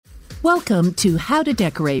Welcome to How to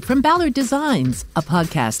Decorate from Ballard Designs, a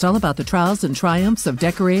podcast all about the trials and triumphs of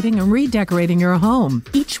decorating and redecorating your home.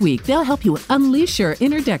 Each week, they'll help you unleash your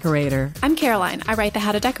inner decorator. I'm Caroline. I write the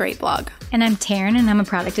How to Decorate blog. And I'm Taryn, and I'm a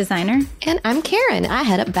product designer. And I'm Karen. I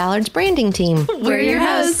head up Ballard's branding team. We're your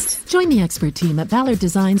hosts. Join the expert team at Ballard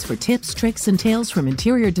Designs for tips, tricks, and tales from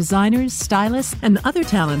interior designers, stylists, and other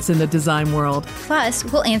talents in the design world. Plus,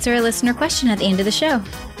 we'll answer a listener question at the end of the show.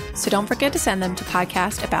 So don't forget to send them to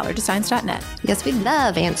podcast@ballarddesigns.net. Yes, we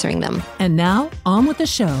love answering them. And now, on with the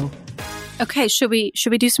show. Okay, should we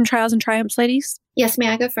do some trials and triumphs, ladies? Yes, may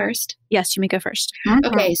I go first? Yes, you may go first.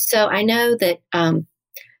 Okay, so I know that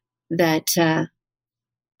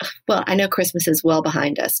I know Christmas is well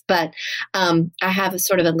behind us, but I have a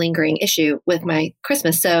sort of a lingering issue with my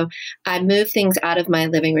Christmas. So I moved things out of my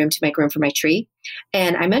living room to make room for my tree.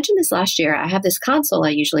 And I mentioned this last year. I have this console I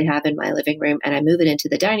usually have in my living room, and I move it into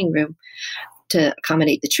the dining room to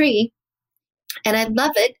accommodate the tree. And I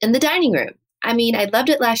love it in the dining room. I mean, I loved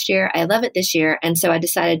it last year. I love it this year. And so I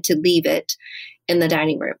decided to leave it in the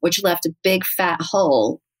dining room, which left a big fat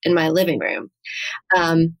hole in my living room.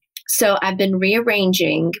 So I've been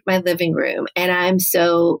rearranging my living room, and I'm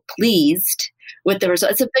so pleased with the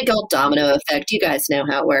result. It's a big old domino effect. You guys know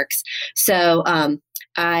how it works. So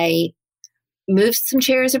I moved some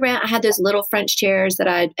chairs around. I had those little French chairs that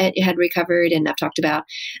I had recovered and I've talked about.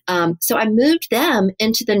 So I moved them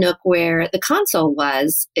into the nook where the console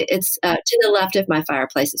was. It's to the left of my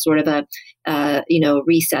fireplace. It's sort of a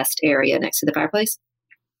recessed area next to the fireplace.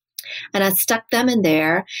 And I stuck them in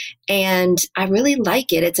there, and I really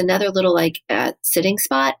like it. It's another little sitting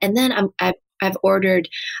spot. And then I've ordered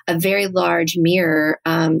a very large mirror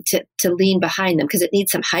to lean behind them because it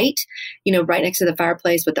needs some height, right next to the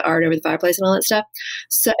fireplace with the art over the fireplace and all that stuff.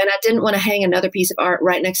 So, and I didn't want to hang another piece of art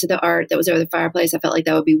right next to the art that was over the fireplace. I felt like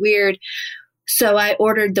that would be weird. So I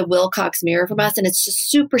ordered the Wilcox mirror from us, and it's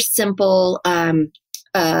just super simple.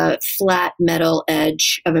 Flat metal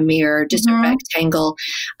edge of a mirror, just a rectangle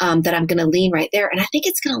that I'm going to lean right there. And I think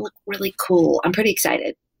it's going to look really cool. I'm pretty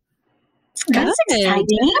excited. That's exciting.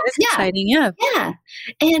 Exciting, yeah. Yeah.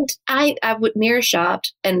 And I would mirror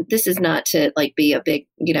shopped, and this is not to be a big,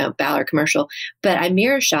 Ballard commercial, but I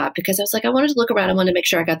mirror shopped because I was like, I wanted to look around. I wanted to make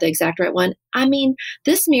sure I got the exact right one. I mean,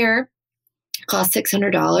 this mirror cost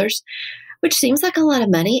 $600. Which seems like a lot of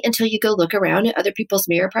money until you go look around at other people's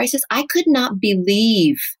mirror prices. I could not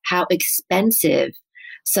believe how expensive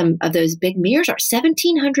some of those big mirrors are.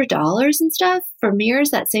 $1,700 and stuff for mirrors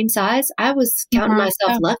that same size. I was counting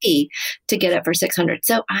myself lucky to get it for $600.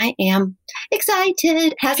 So I am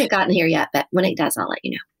excited. Hasn't gotten here yet, but when it does, I'll let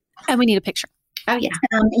you know. And we need a picture. Oh, yeah.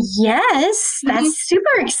 Yes, that's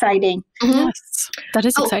super exciting. Mm-hmm. Yes, that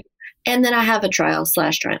is exciting. And then I have a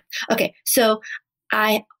trial/triumph. Okay, so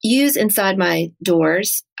I use inside my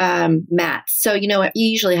doors mats. So, you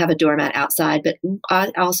usually have a doormat outside, but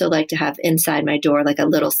I also like to have inside my door like a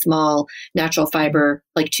little small natural fiber,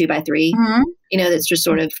 2x3, that's just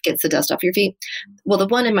sort of gets the dust off your feet. Well, the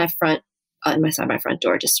one in my front, inside my front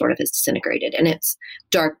door just sort of is disintegrated, and it's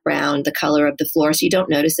dark brown, the color of the floor. So you don't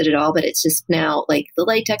notice it at all, but it's just now the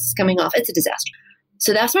latex is coming off. It's a disaster.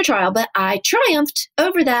 So that's my trial, but I triumphed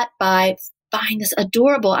over that by buying this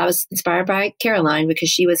adorable. I was inspired by Caroline because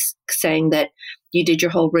she was saying that you did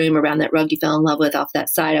your whole room around that rug you fell in love with off that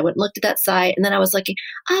side. I went and looked at that site, and then I was like,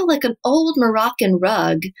 an old Moroccan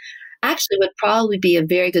rug actually would probably be a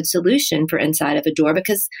very good solution for inside of a door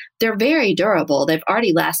because they're very durable. They've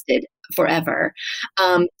already lasted forever.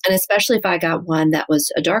 And especially if I got one that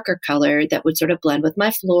was a darker color that would sort of blend with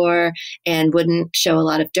my floor and wouldn't show a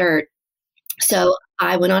lot of dirt. So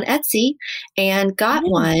I went on Etsy and got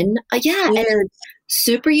one. And it's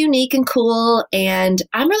super unique and cool. And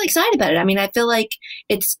I'm really excited about it. I mean, I feel like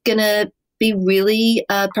it's going to be really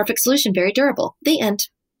a perfect solution, very durable. The end.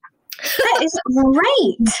 That is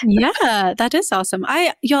great. Yeah, that is awesome.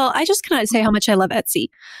 I just cannot say how much I love Etsy.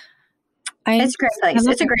 It's a great place.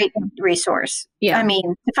 It's a great resource. Yeah. I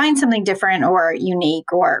mean, to find something different or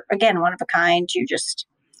unique or, again, one of a kind,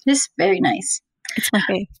 it's very nice. It's my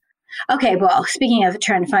fave. Okay, well, speaking of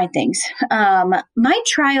trying to find things, my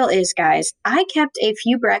trial is, guys, I kept a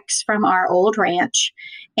few bricks from our old ranch,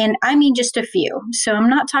 and I mean just a few. So I'm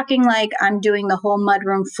not talking like I'm doing the whole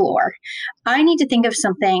mudroom floor. I need to think of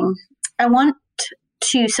something. I want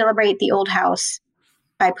to celebrate the old house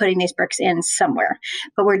by putting these bricks in somewhere,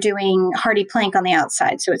 but we're doing hardy plank on the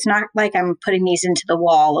outside, so it's not like I'm putting these into the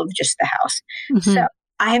wall of just the house. So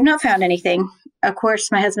I have not found anything. of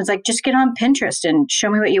course, my husband's like, just get on Pinterest and show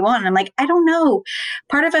me what you want. And I'm like, I don't know.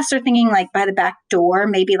 Part of us are thinking like by the back door,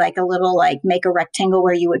 maybe like a little like make a rectangle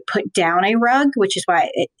where you would put down a rug, which is why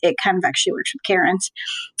it kind of actually works with Karen's.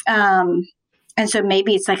 And so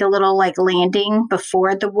maybe it's like a little like landing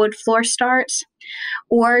before the wood floor starts.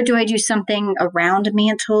 Or do I do something around a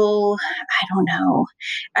mantle? I don't know.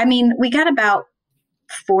 I mean, we got about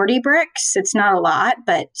 40 bricks. It's not a lot,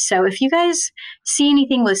 but so if you guys see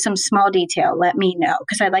anything with some small detail, let me know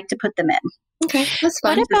because I'd like to put them in. Okay, that's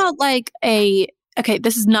fine. What about like okay,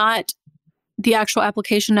 this is not the actual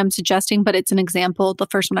application I'm suggesting, but it's an example, the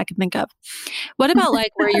first one I could think of. What about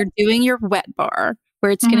like where you're doing your wet bar,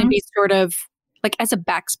 where it's going to be sort of like as a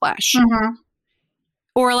backsplash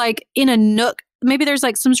or like in a nook? Maybe there's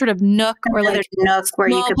like some sort of nook or like nook where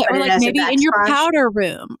you could put or it like as maybe a backsplash. in your powder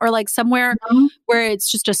room or like somewhere where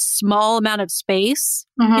it's just a small amount of space,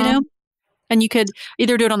 you know, and you could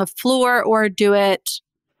either do it on the floor or do it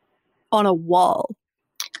on a wall.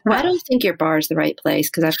 Well, I don't think your bar is the right place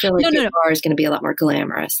because I feel like your bar is going to be a lot more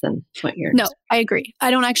glamorous than what you're. No, I agree. I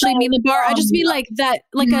don't actually mean the bar. I just mean like that,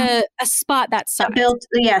 like a spot that size.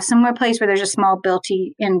 Somewhere place where there's a small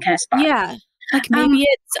built-in kind of spot. Yeah, like maybe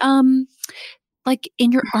it's like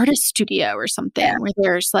in your artist studio or something where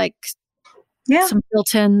there's like some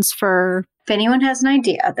built-ins for. If anyone has an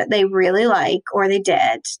idea that they really like or they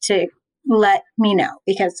did, to let me know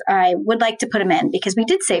because I would like to put them in because we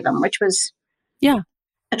did save them, which was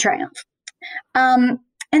a triumph. And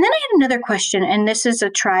then I had another question, and this is a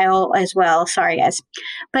trial as well. Sorry, guys.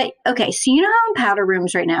 But okay, so you know how in powder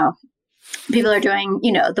rooms right now, people are doing,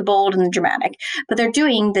 you know, the bold and the dramatic, but they're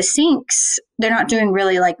doing the sinks. They're not doing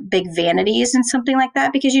really like big vanities and something like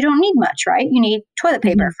that because you don't need much, right? You need toilet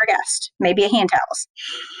paper for guests, maybe a hand towels.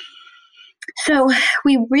 So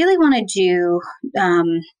we really want to do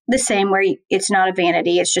the same where it's not a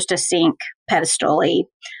vanity. It's just a sink pedestal-y,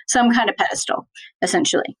 some kind of pedestal,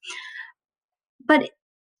 essentially. But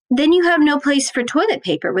then you have no place for toilet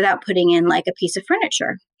paper without putting in like a piece of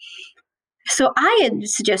furniture. So I had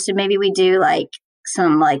suggested maybe we do like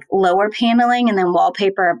some like lower paneling and then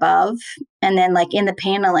wallpaper above. And then like in the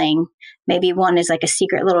paneling, maybe one is like a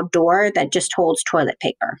secret little door that just holds toilet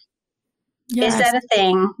paper. Yes. Is that a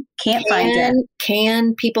thing? Can't find it.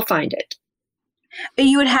 Can people find it?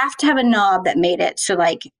 You would have to have a knob that made it so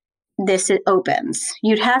like this it opens.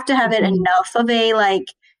 You'd have to have it enough of a like,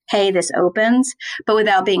 hey, this opens, but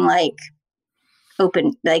without being like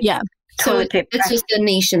open, like toilet paper. It's just a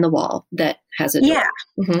niche in the wall that has a door. Yeah,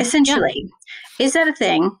 essentially. Yeah. Is that a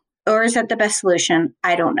thing? Or is that the best solution?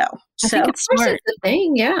 I don't know. I think it's smart. It's a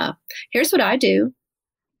thing, yeah. Here's what I do.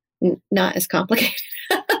 Not as complicated.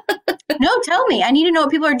 No, tell me. I need to know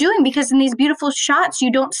what people are doing because in these beautiful shots,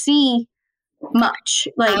 you don't see much.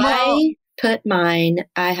 Like I put mine,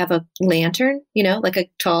 I have a lantern, you know, like a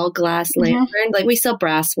tall glass lantern. Like we sell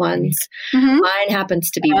brass ones. Mine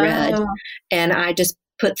happens to be red. And I just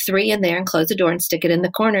put 3 in there and close the door and stick it in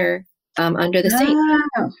the corner under the sink.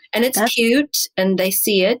 And it's cute and they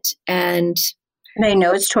see it and they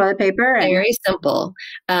know it's toilet paper. And very simple.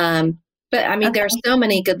 But I mean, there are so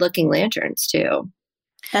many good looking lanterns too.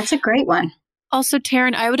 That's a great one. Also,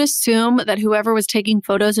 Taryn, I would assume that whoever was taking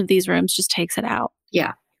photos of these rooms just takes it out.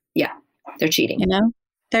 Yeah. Yeah. They're cheating. You know?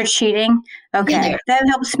 They're cheating? Okay. That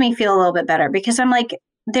helps me feel a little bit better because I'm like,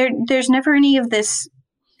 there's never any of this.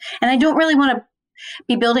 And I don't really want to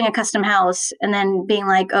be building a custom house and then being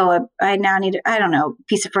like, oh, I now need, I don't know,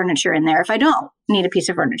 piece of furniture in there if I don't need a piece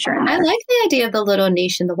of furniture in there. I like the idea of the little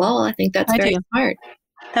niche in the wall. I think that's very smart.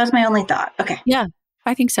 That was my only thought. Okay. Yeah,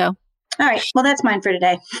 I think so. All right. Well, that's mine for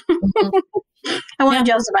today. I wanted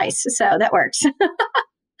Jill's advice, so that works.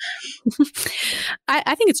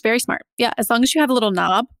 I think it's very smart. Yeah, as long as you have a little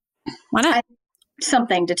knob, why not?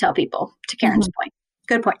 Something to tell people, to Karen's point.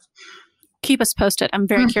 Good point. Keep us posted. I'm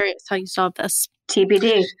very curious how you solve this.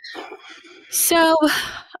 TBD. So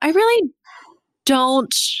I really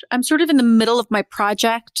don't, I'm sort of in the middle of my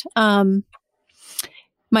project,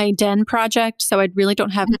 my den project. So I really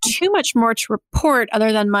don't have too much more to report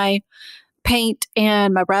other than my paint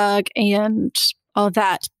and my rug and all of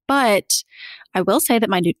that. But I will say that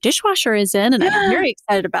my new dishwasher is in and I'm very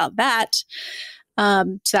excited about that.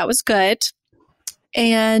 So that was good.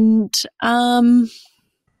 And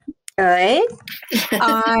good.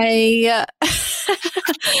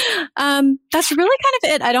 That's really kind of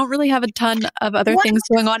it. I don't really have a ton of other things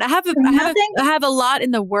going on. I have a lot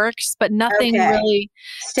in the works, but nothing really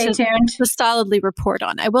Stay tuned to solidly report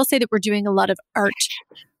on. I will say that we're doing a lot of art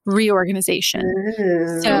reorganization.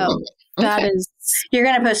 Ooh. So that is. You're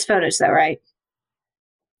going to post photos though, right?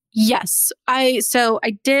 Yes. I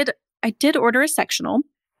did order a sectional.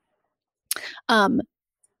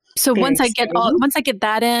 So Very once I get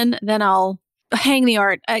that in, then I'll hang the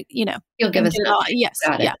art. You'll give us it all. Yes.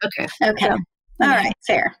 Got it. Yeah. Okay. Okay. So, All right.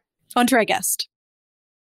 Fair. On to our guest.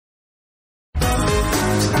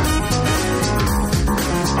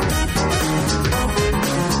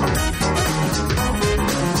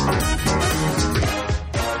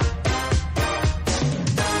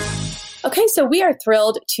 Okay, so we are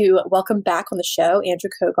thrilled to welcome back on the show Andrew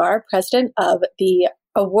Kogar, president of the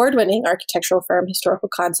award-winning architectural firm Historical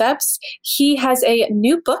Concepts. He has a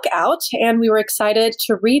new book out, and we were excited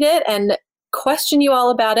to read it and question you all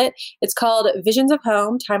about it. It's called Visions of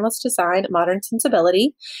Home, Timeless Design, Modern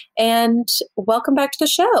Sensibility. And welcome back to the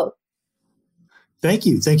show. Thank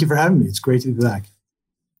you. Thank you for having me. It's great to be back.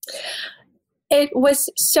 It was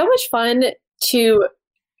so much fun to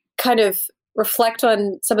kind of reflect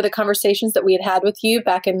on some of the conversations that we had with you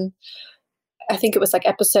back in, I think it was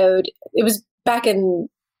back in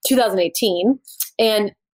 2018,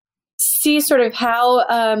 and see sort of how,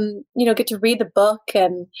 get to read the book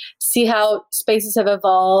and see how spaces have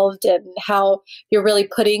evolved and how you're really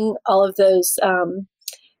putting all of those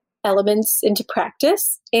elements into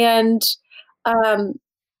practice. And I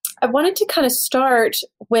wanted to kind of start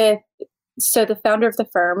with, so the founder of the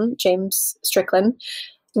firm, James Strickland,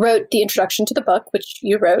 wrote the introduction to the book, which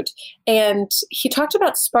you wrote, and he talked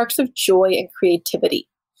about sparks of joy and creativity.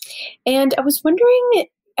 And I was wondering,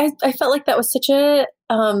 I felt like that was such a,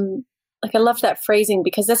 I loved that phrasing,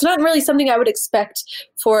 because that's not really something I would expect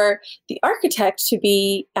for the architect to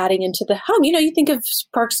be adding into the home. You think of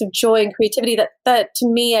sparks of joy and creativity, that to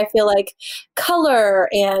me, I feel like color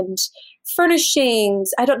and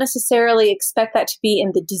furnishings, I don't necessarily expect that to be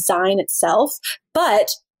in the design itself,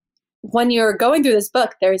 but when you're going through this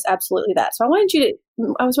book, there is absolutely that. So I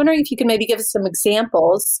was wondering if you could maybe give us some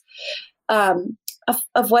examples of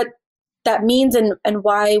what that means and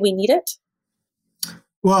why we need it.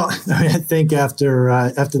 Well, I think after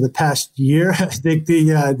the past year, I think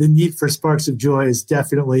the need for sparks of joy is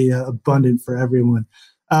definitely abundant for everyone.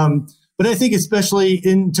 But I think especially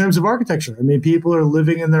in terms of architecture, I mean, people are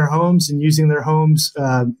living in their homes and using their homes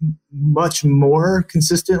much more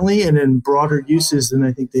consistently and in broader uses than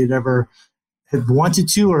I think they'd ever had wanted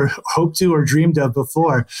to or hoped to or dreamed of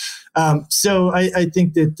before. So I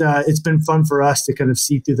think that it's been fun for us to kind of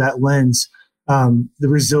see through that lens the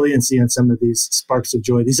resiliency in some of these sparks of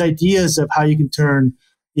joy, these ideas of how you can turn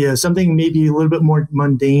something maybe a little bit more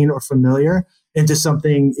mundane or familiar into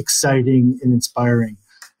something exciting and inspiring.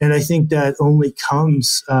 And I think that only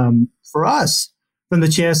comes for us from the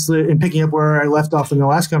chance to, in picking up where I left off in the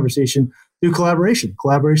last conversation, through collaboration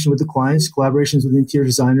with the clients, collaborations with interior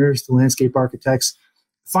designers, the landscape architects,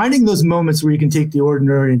 finding those moments where you can take the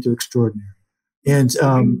ordinary into extraordinary. And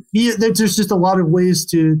there's just a lot of ways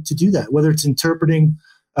to do that, whether it's interpreting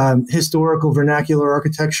historical vernacular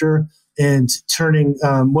architecture and turning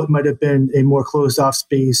what might have been a more closed off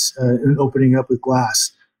space and opening up with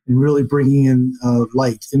glass and really bringing in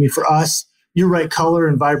light. I mean, for us, you're right, color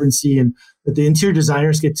and vibrancy, and the interior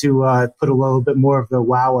designers get to put a little bit more of the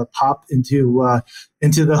wow or pop into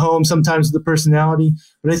the home, sometimes the personality.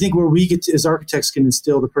 But I think where we get to, as architects, can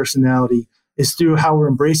instill the personality is through how we're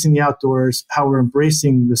embracing the outdoors, how we're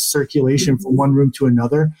embracing the circulation from one room to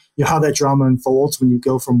another, how that drama unfolds when you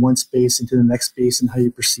go from one space into the next space and how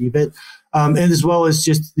you perceive it. And as well as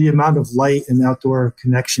just the amount of light and outdoor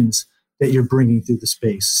connections that you're bringing through the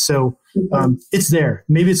space. So it's there.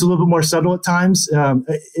 Maybe it's a little bit more subtle at times. And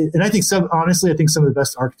I think honestly, I think some of the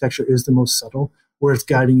best architecture is the most subtle, where it's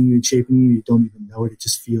guiding you and shaping you. You don't even know it. It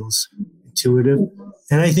just feels intuitive.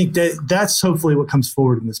 And I think that's hopefully what comes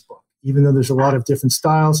forward in this book. Even though there's a lot of different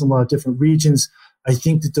styles and a lot of different regions, I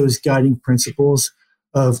think that those guiding principles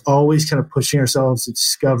of always kind of pushing ourselves to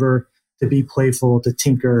discover, to be playful, to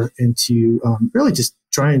tinker, and to really just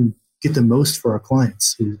try and get the most for our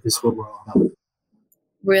clients is what we're all about.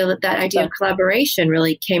 Really, that idea of collaboration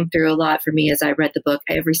really came through a lot for me as I read the book.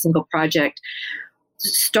 Every single project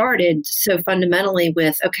started so fundamentally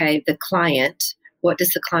with, okay, the client, what does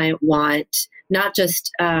the client want? Not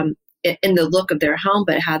just in the look of their home,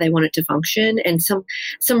 but how they want it to function, and some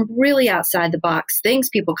really outside the box things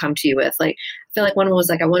people come to you with. Like, I feel like one was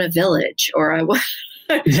like, I want a village, or I want,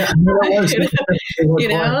 and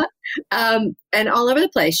all over the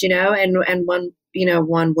place, and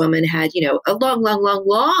one woman had, a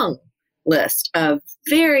long list of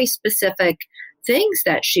very specific things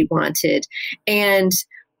that she wanted. And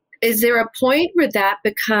is there a point where that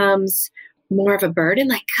becomes more of a burden?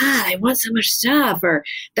 Like, God, I want so much stuff, or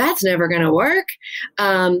that's never going to work.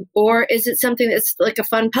 Or is it something that's like a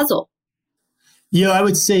fun puzzle? I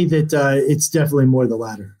would say that it's definitely more the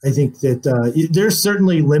latter. I think that there's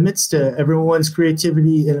certainly limits to everyone's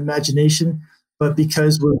creativity and imagination, but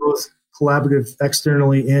because we're both collaborative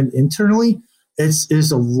externally and internally,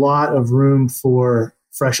 there's a lot of room for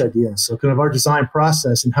fresh ideas. So kind of our design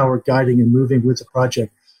process and how we're guiding and moving with the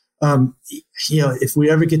project. If we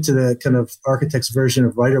ever get to the kind of architect's version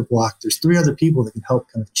of writer block, there's 3 other people that can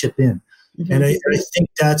help kind of chip in. Mm-hmm. And I think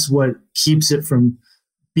that's what keeps it from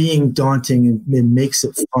being daunting and makes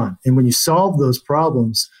it fun. And when you solve those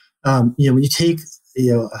problems, when you take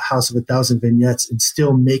a house of 1,000 vignettes and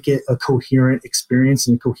still make it a coherent experience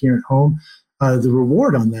and a coherent home, the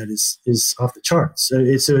reward on that is off the charts.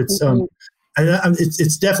 It's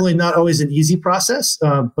definitely not always an easy process,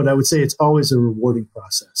 but I would say it's always a rewarding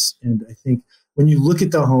process. And I think when you look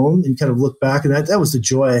at the home and kind of look back, and that was the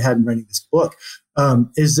joy I had in writing this book,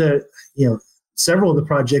 is that several of the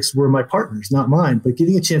projects were my partners, not mine, but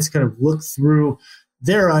getting a chance to kind of look through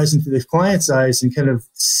their eyes and through the client's eyes and kind of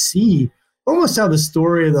see almost how the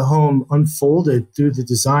story of the home unfolded through the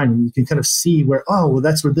design. And you can kind of see where,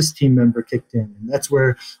 that's where this team member kicked in. And that's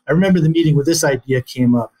where I remember the meeting where this idea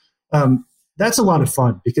came up. That's a lot of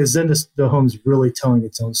fun because then the home's really telling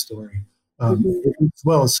its own story, as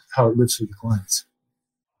well as how it lives through the clients.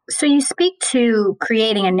 So you speak to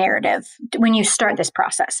creating a narrative when you start this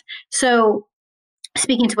process. So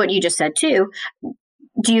speaking to what you just said too,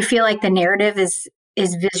 do you feel like the narrative is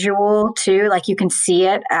visual too? Like you can see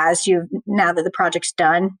it now that the project's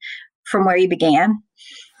done from where you began?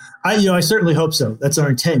 I certainly hope so. That's our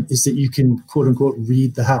intent, is that you can quote unquote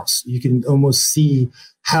read the house. You can almost see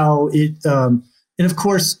how it, and of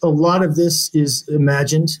course, a lot of this is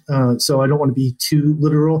imagined. So I don't want to be too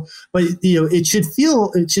literal, but it should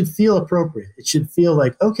feel appropriate. It should feel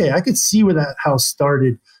like, okay, I could see where that house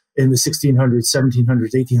started in the 1600s,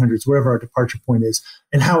 1700s, 1800s, wherever our departure point is,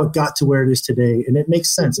 and how it got to where it is today. And it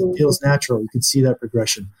makes sense. It feels natural. You can see that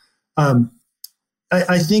progression.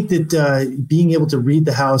 I think that being able to read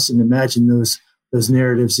the house and imagine those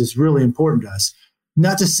narratives is really important to us.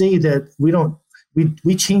 Not to say that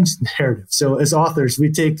we change the narrative. So as authors, we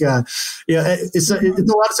take, it's a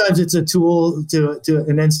lot of times it's a tool to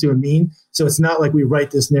an ends to a mean. So it's not like we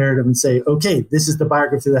write this narrative and say, okay, this is the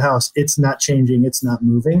biography of the house. It's not changing. It's not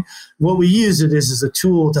moving. What we use it is as a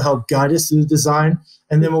tool to help guide us through the design.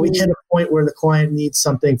 And then when we hit a point where the client needs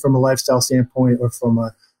something from a lifestyle standpoint or from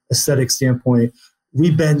a aesthetic standpoint, we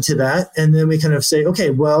bend to that, and then we kind of say,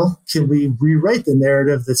 okay, well, can we rewrite the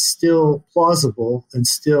narrative that's still plausible and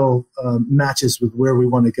still matches with where we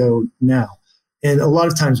want to go now? And a lot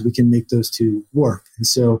of times we can make those two work. And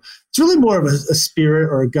so it's really more of a spirit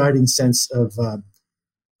or a guiding sense of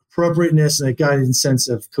appropriateness and a guiding sense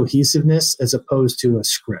of cohesiveness as opposed to a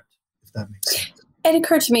script, if that makes sense. It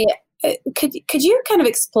occurred to me, could you kind of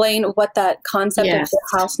explain what that concept of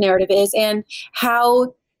the house narrative is and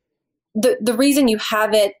how the reason you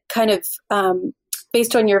have it kind of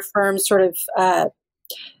based on your firm's sort of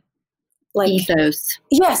ethos.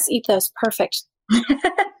 Yes, ethos. Perfect.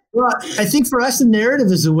 Well, I think for us, the narrative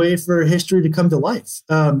is a way for history to come to life.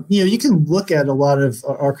 You can look at a lot of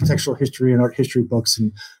architectural history and art history books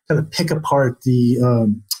and kind of pick apart the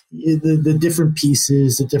different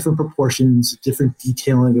pieces, the different proportions, different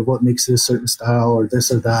detailing of what makes it a certain style or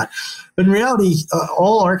this or that. But in reality,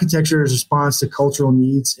 all architecture is a response to cultural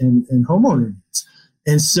needs and homeowner needs.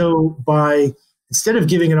 And so instead of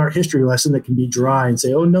giving an art history lesson that can be dry and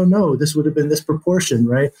say, oh, no, this would have been this proportion,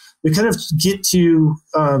 right? We kind of get to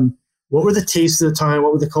what were the tastes of the time,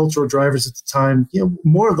 what were the cultural drivers at the time,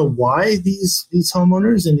 more of the why these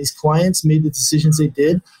homeowners and these clients made the decisions they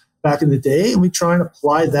did back in the day, and we try and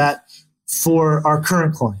apply that for our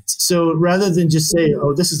current clients. So rather than just say,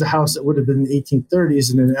 oh, this is a house that would have been in the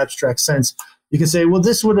 1830s in an abstract sense, you can say, well,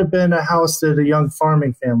 this would have been a house that a young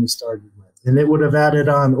farming family started with, and it would have added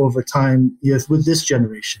on over time with this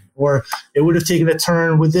generation, or it would have taken a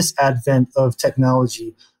turn with this advent of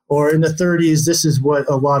technology, or in the 30s, this is what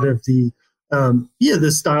a lot of the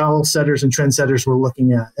style setters and trendsetters were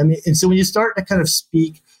looking at. I mean, and so when you start to kind of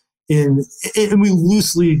speak and we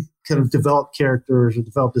loosely kind of develop characters or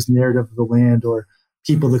develop this narrative of the land or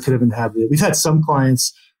people that could have inhabited it. We've had some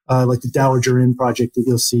clients like the Dowager Inn project that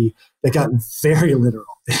you'll see that got very literal.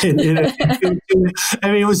 I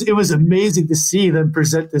mean, it was amazing to see them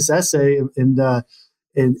present this essay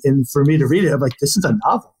and for me to read it. I'm like, this is a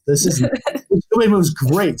novel. It was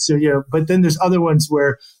great. So but then there's other ones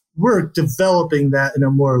where we're developing that in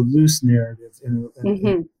a more loose narrative.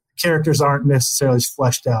 And characters aren't necessarily as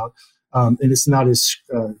fleshed out. And it's not as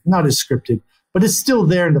scripted, but it's still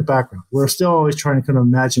there in the background. We're still always trying to kind of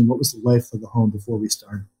imagine what was the life of the home before we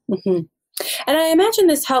started. Mm-hmm. And I imagine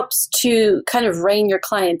this helps to kind of rein your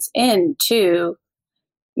clients in too.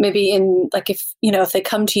 Maybe in like if they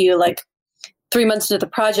come to you like 3 months into the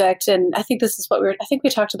project, and I think this is what I think we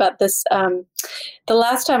talked about this the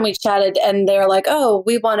last time we chatted, and they're like, oh,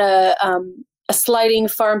 we want a sliding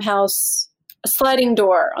farmhouse, a sliding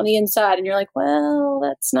door on the inside. And you're like, well,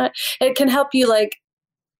 that's not, it can help you like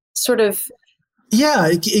sort of. Yeah,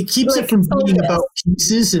 it keeps it from being about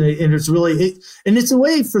pieces, and it's really and it's a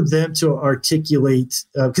way for them to articulate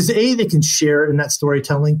because they can share in that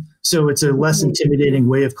storytelling, so it's a less intimidating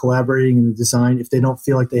way of collaborating in the design if they don't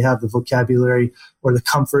feel like they have the vocabulary or the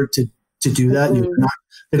comfort to do that.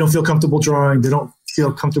 They don't feel comfortable drawing. They don't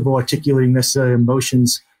feel comfortable articulating necessary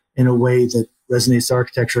emotions in a way that resonates to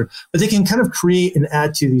architecture, but they can kind of create and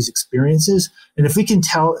add to these experiences. And if we can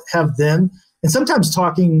have them, and sometimes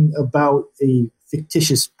talking about a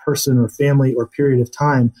fictitious person or family or period of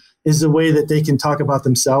time is a way that they can talk about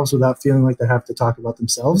themselves without feeling like they have to talk about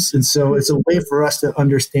themselves. And so it's a way for us to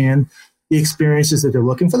understand the experiences that they're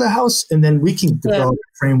looking for the house, and then we can develop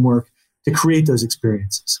a framework to create those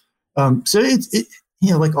experiences. So it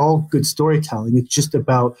like all good storytelling, it's just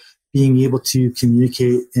about being able to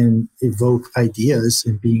communicate and evoke ideas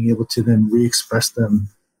and being able to then re-express them,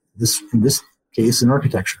 in this case, in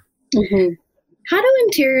architecture. Mm-hmm. How do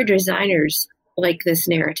interior designers like this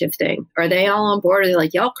narrative thing? Are they all on board? Or are they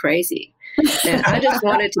like, y'all crazy? And I just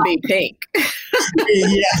want it to be pink.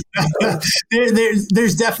 Yeah,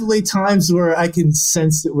 there's definitely times where I can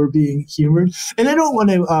sense that we're being humored, and I don't want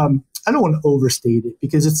to overstate it,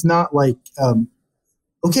 because it's not like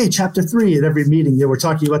okay, chapter 3 at every meeting, we're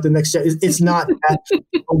talking about the next chapter. It's not that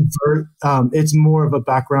overt. It's more of a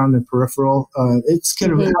background and peripheral. It's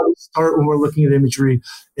kind of how we start when we're looking at imagery,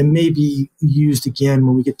 and maybe used again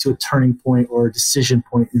when we get to a turning point or a decision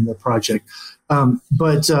point in the project.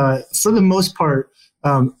 But for the most part,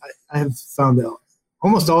 I have found that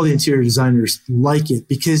almost all the interior designers like it,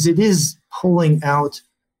 because it is pulling out,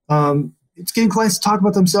 it's getting clients to talk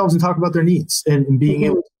about themselves and talk about their needs, and being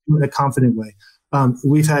able to do it in a confident way.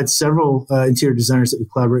 We've had several interior designers that we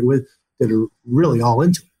collaborate with that are really all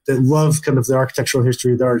into it, that love kind of the architectural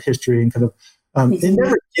history, the art history, and kind of it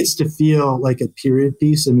never gets to feel like a period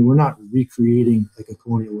piece. I mean, we're not recreating like a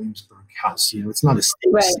colonial Williamsburg house. It's not a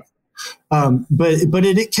state. Right. But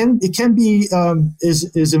it can be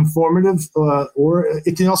is informative, or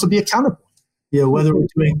it can also be a counterpoint. Whether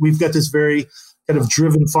we've got this very kind of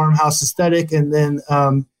driven farmhouse aesthetic, and then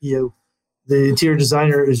the interior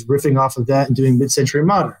designer is riffing off of that and doing mid-century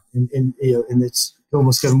modern, and it's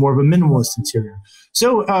almost kind of more of a minimalist interior.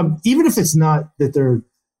 So even if it's not that they're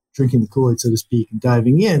drinking the Kool-Aid, so to speak, and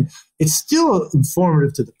diving in, it's still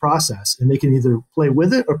informative to the process, and they can either play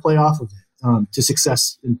with it or play off of it to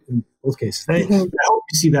success in both cases. I hope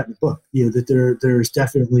you see that in the book. That there's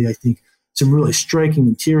definitely, I think, some really striking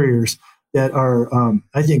interiors that are,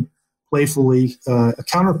 I think, playfully a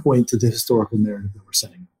counterpoint to the historical narrative that we're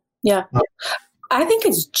setting. Yeah. I think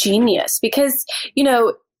it's genius because,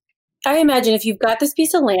 I imagine if you've got this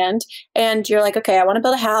piece of land and you're like, okay, I want to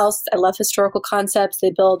build a house. I love historical concepts. They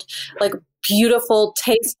build like beautiful,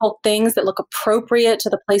 tasteful things that look appropriate to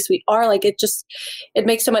the place we are. Like it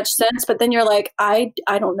makes so much sense. But then you're like, I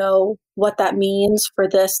don't know what that means for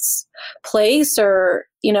this place, or,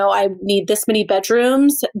 I need this many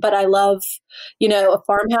bedrooms, but I love, a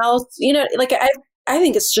farmhouse, like I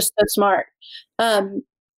think it's just so smart.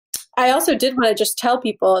 I also did want to just tell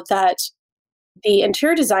people that the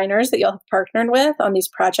interior designers that y'all have partnered with on these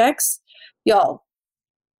projects,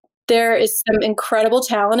 there is some incredible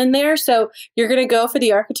talent in there. So you're going to go for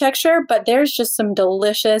the architecture, but there's just some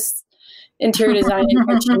delicious interior design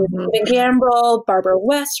intervention with Stephen Gambrell, Barbara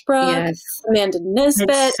Westbrook, Amanda Nisbet.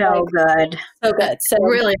 It's so good. So good. So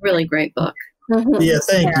really, really great book. Mm-hmm. Yeah,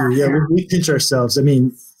 thank you. Yeah, we pinch ourselves. I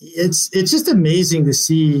mean, it's just amazing to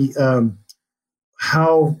see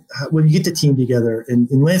how when you get the team together, and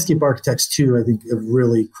landscape architects too, I think are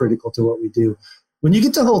really critical to what we do. When you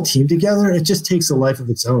get the whole team together, it just takes a life of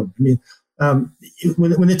its own. I mean,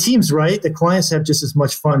 when the team's right, the clients have just as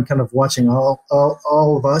much fun kind of watching all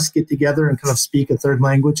of us get together and kind of speak a third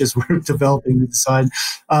language as we're developing the design,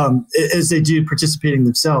 as they do participating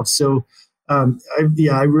themselves. So we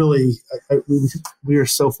are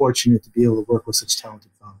so fortunate to be able to work with such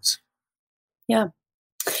talented folks. Yeah.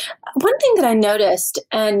 One thing that I noticed,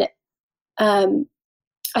 and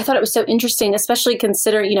I thought it was so interesting, especially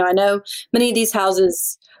considering, I know many of these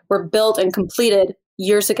houses were built and completed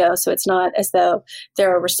years ago, so it's not as though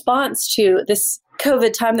they're a response to this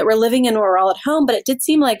COVID time that we're living in where we're all at home, but it did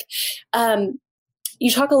seem like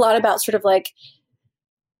you talk a lot about sort of like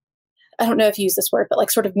I don't know if you use this word, but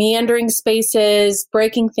like sort of meandering spaces,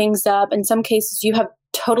 breaking things up. In some cases, you have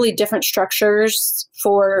totally different structures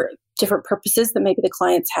for different purposes that maybe the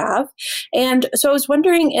clients have. And so I was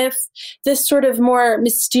wondering if this sort of more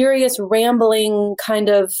mysterious, rambling kind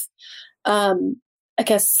of, I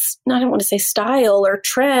guess, I don't want to say style or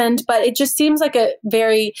trend, but it just seems like a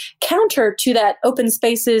very counter to that open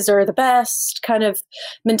spaces are the best kind of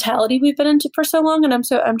mentality we've been into for so long. And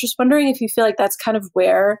I'm just wondering if you feel like that's kind of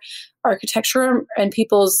where architecture and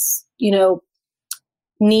people's,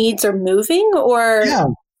 needs are moving, or? Yeah,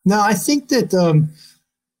 no, I think that,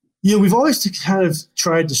 we've always kind of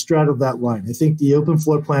tried to straddle that line. I think the open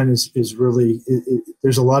floor plan is really,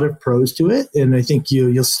 there's a lot of pros to it. And I think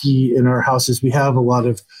you'll see in our houses, we have a lot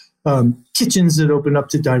of kitchens that open up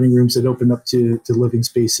to dining rooms, that open up to living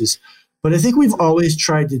spaces. But I think we've always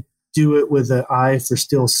tried to do it with an eye for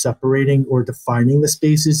still separating or defining the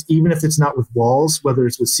spaces, even if it's not with walls, whether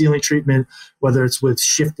it's with ceiling treatment, whether it's with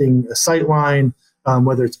shifting a sight line,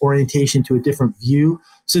 whether it's orientation to a different view,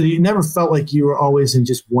 so that you never felt like you were always in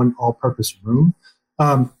just one all-purpose room.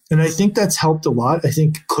 And I think that's helped a lot. I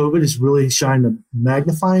think COVID has really shined a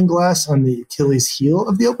magnifying glass on the Achilles heel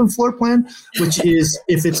of the open floor plan, which is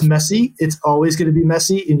if it's messy, it's always going to be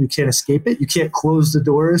messy and you can't escape it. You can't close the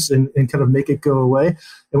doors and kind of make it go away.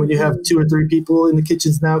 And when you have 2 or 3 people in the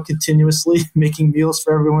kitchens now continuously making meals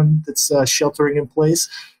for everyone that's sheltering in place,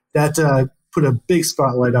 that put a big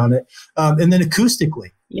spotlight on it. And then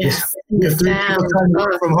acoustically. Yes. If 3 people trying to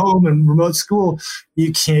work from home and remote school,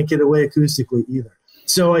 you can't get away acoustically either.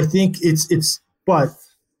 So I think but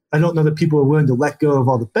I don't know that people are willing to let go of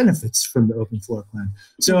all the benefits from the open floor plan.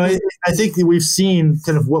 So I think that we've seen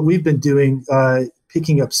kind of what we've been doing,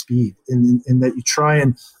 picking up speed in that you try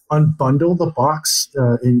and unbundle the box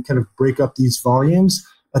and kind of break up these volumes.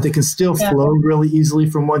 They can still flow really easily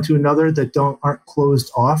from one to another that aren't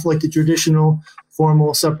closed off like the traditional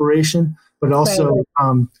formal separation, but also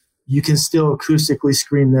you can still acoustically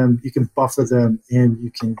screen them, you can buffer them, and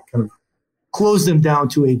you can kind of close them down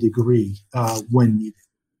to a degree when needed.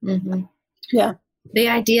 Mm-hmm. Yeah. The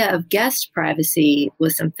idea of guest privacy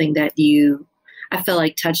was something that I feel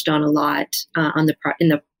like touched on a lot in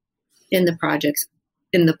the projects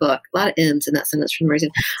in the book. A lot of M's in that sentence for some reason.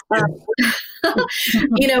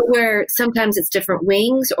 Where sometimes it's different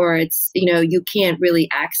wings, or it's, you can't really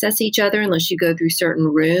access each other unless you go through certain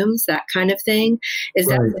rooms, that kind of thing. Is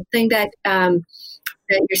that something that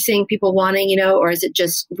you're seeing people wanting, or is it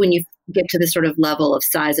just when you get to this sort of level of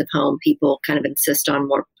size of home, people kind of insist on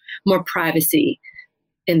more privacy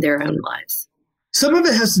in their own lives? Some of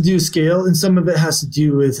it has to do with scale, and some of it has to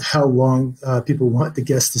do with how long people want the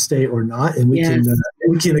guests to stay or not, and we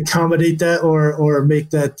can accommodate that or make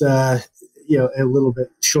that a little bit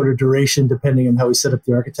shorter duration depending on how we set up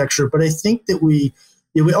the architecture. But I think that we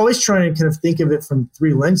always try and kind of think of it from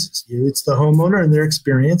 3 lenses. It's the homeowner and their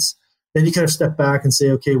experience. Then you kind of step back and say,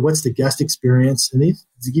 okay, what's the guest experience? And you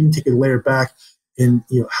even take a layer back, and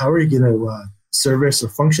how are you going to service or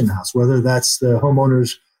function the house? Whether that's the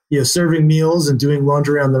homeowners serving meals and doing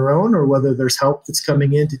laundry on their own, or whether there's help that's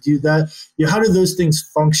coming in to do that. How do those things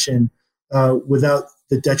function without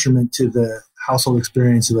the detriment to the household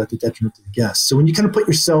experience, without the detriment to the guests? So when you kind of put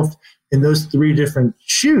yourself in those 3 different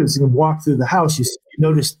shoes and walk through the house, you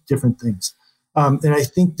notice different things. And I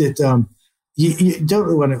think that you don't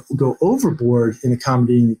really want to go overboard in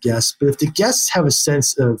accommodating the guests, but if the guests have a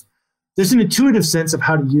sense of, there's an intuitive sense of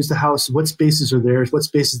how to use the house, what spaces are theirs, what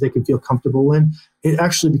spaces they can feel comfortable in, it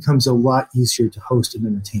actually becomes a lot easier to host and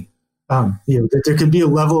entertain. That there can be a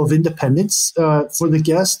level of independence for the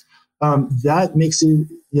guest that makes it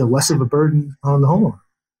less of a burden on the homeowner.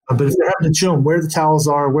 But if they're having to show them where the towels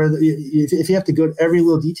are, if you have to go to every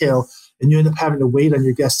little detail and you end up having to wait on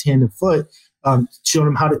your guest's hand and foot, showing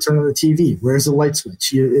them how to turn on the TV, where's the light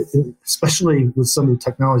switch, especially with some of the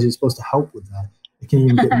technology that's supposed to help with that, it can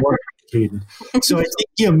even get more complicated. So I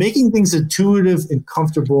think making things intuitive and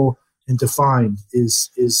comfortable and defined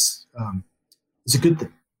is a good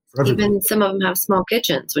thing for everybody. Even some of them have small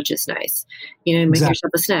kitchens, which is nice. Make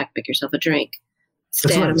yourself a snack, make yourself a drink.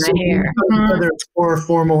 Stay out of my hair. Whether it's for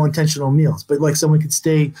formal, intentional meals, but like someone could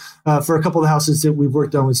stay for a couple of the houses that we've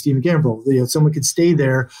worked on with Stephen Gamble. Someone could stay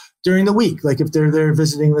there during the week, like if they're there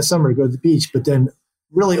visiting in the summer, go to the beach, but then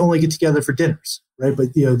really only get together for dinners, right?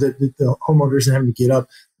 But the homeowners are having to get up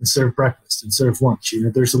and serve breakfast and serve lunch.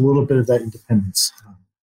 There's a little bit of that independence.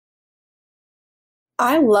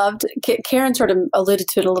 I loved, Karen sort of alluded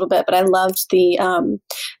to it a little bit, but I loved the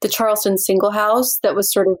Charleston single house that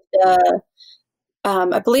was sort of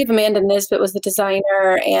I believe Amanda Nisbet was the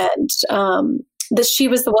designer, and that she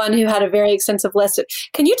was the one who had a very extensive list.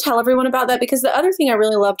 Can you tell everyone about that? Because the other thing I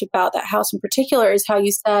really loved about that house in particular is how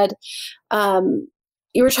you said,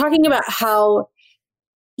 you were talking about how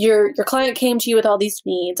your client came to you with all these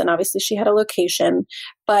needs, and obviously she had a location,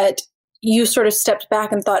 but you sort of stepped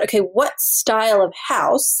back and thought, okay, what style of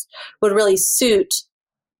house would really suit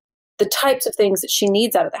the types of things that she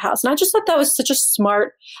needs out of the house? And I just thought that was such a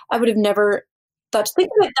smart, I would have never thought to think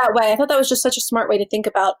of it that way. I thought that was just such a smart way to think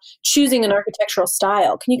about choosing an architectural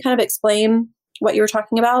style. Can you kind of explain what you were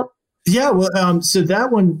talking about? Yeah, well, so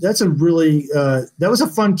that one, that's a really, that was a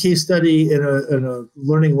fun case study and a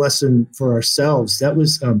learning lesson for ourselves. That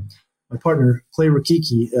was my partner, Clay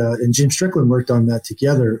Rakiki, and Jim Strickland worked on that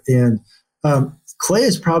together. And Clay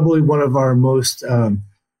is probably one of our most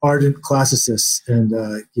ardent classicists, and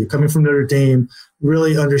coming from Notre Dame,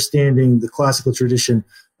 really understanding the classical tradition.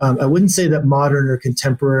 I wouldn't say that modern or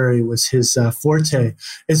contemporary was his forte.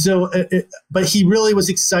 And so, but he really was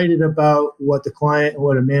excited about what the client and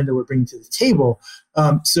what Amanda were bringing to the table.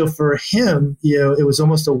 So for him, it was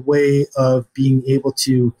almost a way of being able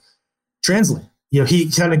to translate. He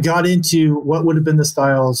kind of got into what would have been the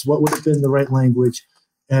styles, what would have been the right language,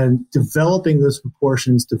 and developing those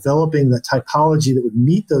proportions, developing that typology that would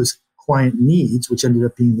meet those client needs, which ended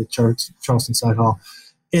up being the Charleston Side Hall.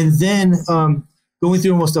 And then going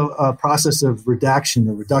through almost a process of redaction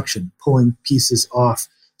or reduction, pulling pieces off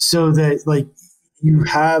so that like you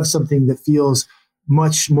have something that feels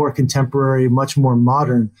much more contemporary, much more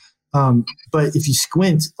modern. But if you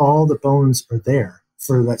squint, all the bones are there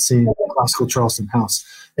for that same classical Charleston house.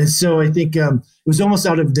 And so I think it was almost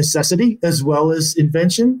out of necessity as well as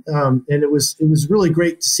invention. And it was really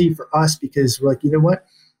great to see for us because we're like, you know what?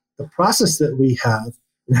 The process that we have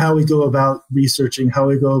and how we go about researching, how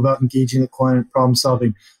we go about engaging the client, problem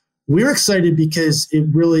solving, we're excited because it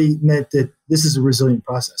really meant that this is a resilient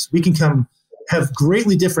process. We can have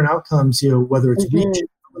greatly different outcomes, whether it's reach,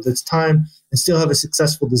 whether it's time, and still have a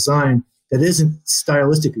successful design that isn't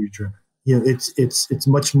stylistically driven. It's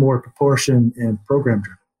much more proportion and program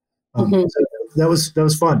driven. So that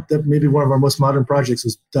was fun. That maybe one of our most modern projects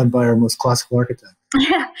was done by our most classical architect.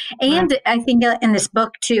 Yeah, and I think in this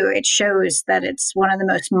book too, it shows that it's one of the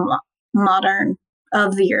most modern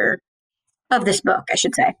of this book, I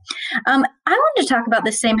should say. I wanted to talk about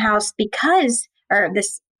this same house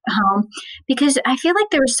this home because I feel like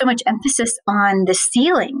there was so much emphasis on the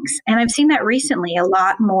ceilings, and I've seen that recently, a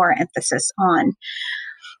lot more emphasis on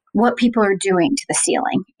what people are doing to the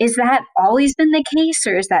ceiling. Is that always been the case,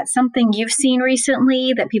 or is that something you've seen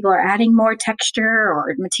recently that people are adding more texture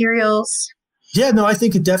or materials? Yeah, no, I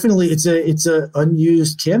think it's a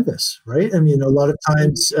unused canvas, right? I mean, a lot of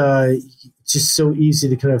times it's just so easy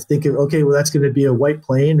to kind of think of, okay, well, that's going to be a white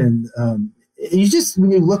plane. And you just,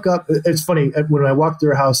 when you look up, it's funny, when I walked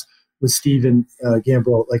through a house with Stephen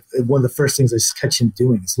Gambrill, like one of the first things I catch him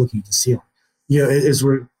doing is looking at the ceiling. As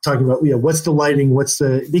we're talking about, what's the lighting,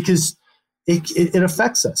 because it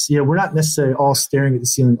affects us. We're not necessarily all staring at the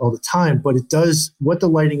ceiling all the time, but it does, what the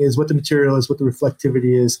lighting is, what the material is, what the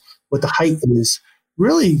reflectivity is, what the height is,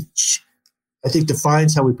 really, I think,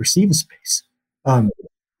 defines how we perceive a space.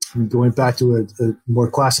 Going back to a more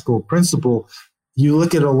classical principle, you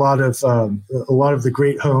look at a lot of the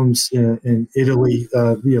great homes in Italy,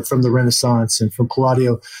 from the Renaissance and from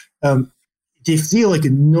Palladio. They feel like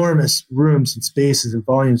enormous rooms and spaces and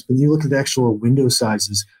volumes, but you look at the actual window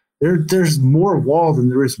sizes, there's more wall than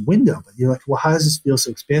there is window. But you're like, well, how does this feel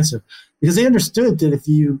so expansive? Because they understood that if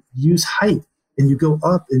you use height and you go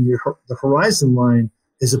up and the horizon line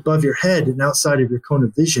is above your head and outside of your cone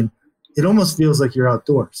of vision, it almost feels like you're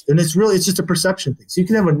outdoors. And it's just a perception thing. So you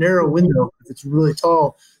can have a narrow window. If it's really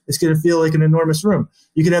tall, it's going to feel like an enormous room.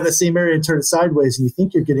 You can have that same area and turn it sideways and you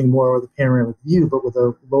think you're getting more of a panoramic view, but with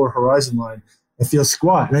a lower horizon line, it feels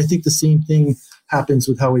squat. And I think the same thing happens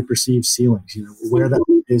with how we perceive ceilings, where that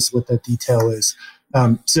is, what that detail is.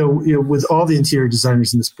 So with all the interior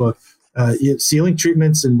designers in this book, ceiling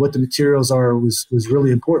treatments and what the materials are was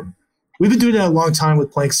really important. We've been doing that a long time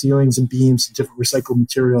with plank ceilings and beams and different recycled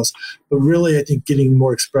materials, but really I think getting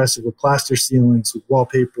more expressive with plaster ceilings, with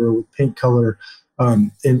wallpaper, with paint color,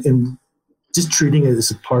 and just treating it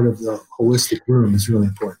as a part of the holistic room is really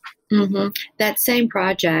important. Mm-hmm. That same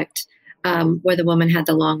project where the woman had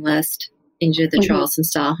the long list into the Charleston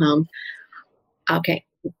style home. Okay,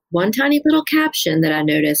 one tiny little caption that I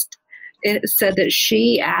noticed, it said that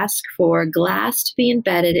she asked for glass to be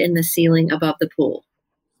embedded in the ceiling above the pool.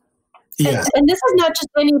 Yeah. And this is not just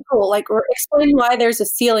any pool. Like, we're explaining why there's a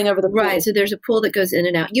ceiling over the pool. Right. So there's a pool that goes in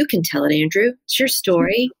and out. You can tell it, Andrew. It's your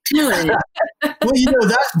story. Tell it. Well,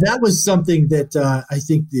 that was something that I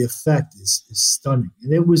think the effect is stunning.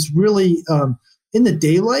 And it was really in the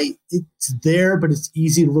daylight, it's there, but it's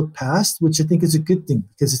easy to look past, which I think is a good thing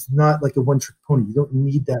because it's not like a one-trick pony. You don't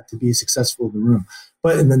need that to be successful in the room.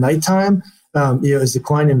 But in the nighttime, as the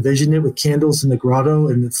client envisioned it with candles in the grotto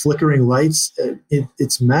and the flickering lights,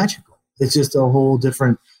 it's magical. It's just a whole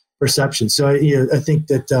different perception. So I think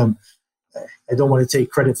that I don't want to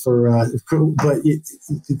take credit for,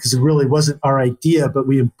 because it really wasn't our idea, but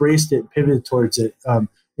we embraced it and pivoted towards it.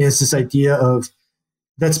 It's this idea of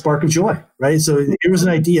that spark of joy, right? So it was an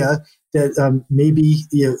idea that maybe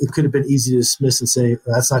it could have been easy to dismiss and say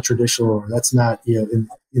that's not traditional or that's not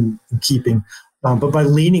in keeping. But by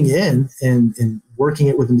leaning in and working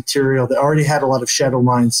it with a material that already had a lot of shadow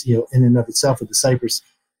lines, in and of itself with the cypress,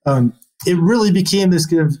 it really became this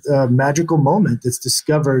kind of magical moment that's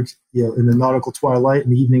discovered, in the nautical twilight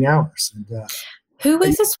and the evening hours. And who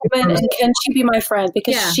is this woman, and can she be my friend?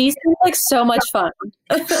 Because she seems like so much fun.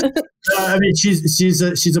 I mean, she's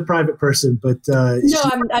a private person, but I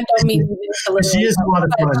don't mean she is a lot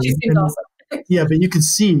of fun. She seems awesome. Yeah, but you can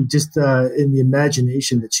see just in the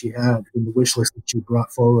imagination that she had in the wish list that she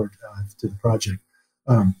brought forward to the project.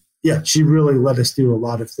 She really let us do a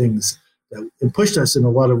lot of things and pushed us in a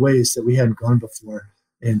lot of ways that we hadn't gone before,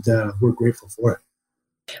 and we're grateful for it.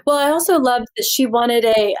 Well, I also loved that she wanted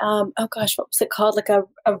a, what was it called? Like a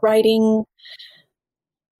writing,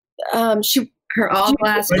 her all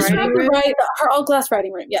glass writing room. Her all glass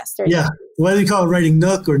writing room. Yes. What do you call it? Writing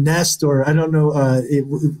nook or nest, or I don't know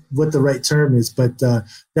what the right term is, but that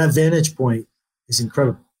vantage point is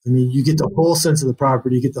incredible. I mean, you get the whole sense of the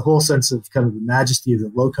property, you get the whole sense of kind of the majesty of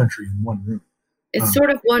the Low Country in one room. It's sort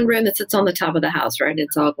of one room that sits on the top of the house, right?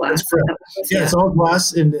 It's all glass. It's all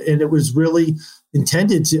glass, and it was really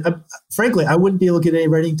intended to. Frankly, I wouldn't be able to get any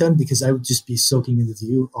writing done because I would just be soaking in the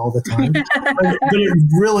view all the time. but it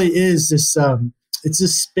really is this. It's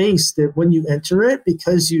this space that when you enter it,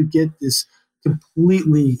 because you get this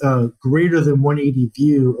completely greater than 180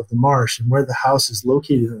 view of the marsh and where the house is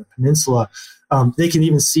located on a peninsula, they can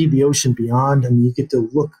even see the ocean beyond, and you get to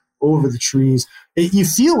look over the trees. You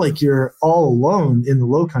feel like you're all alone in the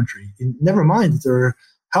Low Country. And never mind that there are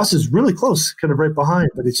houses really close, kind of right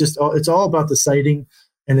behind, but it's all about the sighting,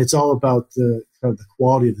 and it's all about the kind of the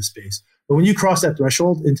quality of the space. But when you cross that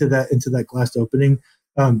threshold into that glassed opening,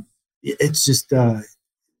 it's just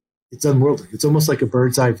it's unworldly. It's almost like a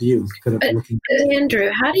bird's eye view, kind of looking.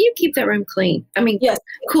 Andrew, how do you keep that room clean? I mean, yes,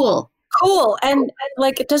 cool. And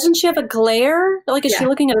like, doesn't she have a glare? Like, is she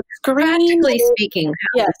looking at a screen? Practically speaking,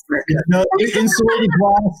 yes. No,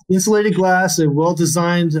 insulated glass, a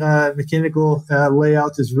well-designed mechanical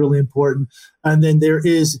layout is really important. And then there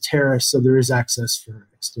is a terrace, so there is access for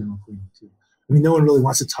external cleaning too. I mean, no one really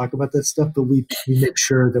wants to talk about that stuff, but we make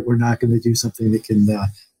sure that we're not going to do something that can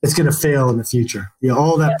that's going to fail in the future.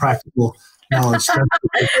 All that practical knowledge.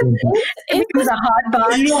 It was a hot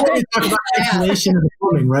box. You don't want to talk about insulation and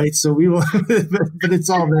plumbing, right? So we will, but it's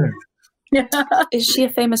all there. Is she a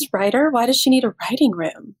famous writer? Why does she need a writing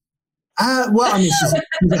room? Well, I mean, she's a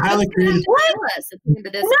highly creative. It's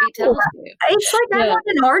like I'm not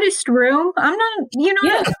an artist room. I'm not,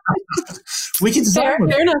 Yeah. We can fair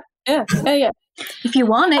enough. Yeah. If you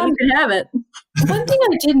want it, you can have it. One thing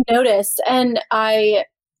I did notice, and I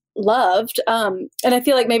loved, and I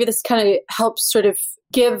feel like maybe this kind of helps sort of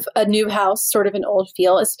give a new house sort of an old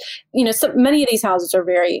feel, is, many of these houses are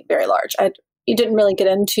very, very large. You didn't really get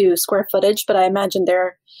into square footage, but I imagine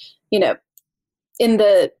they're, in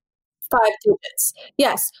the 5 digits.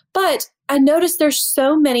 Yes. But I noticed there's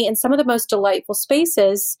so many, and some of the most delightful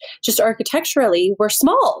spaces, just architecturally, were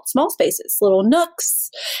small spaces, little nooks.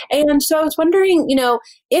 And so I was wondering,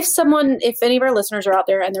 if any of our listeners are out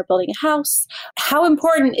there and they're building a house, how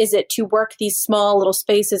important is it to work these small little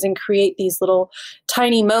spaces and create these little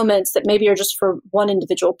tiny moments that maybe are just for one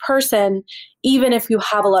individual person, even if you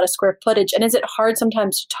have a lot of square footage? And is it hard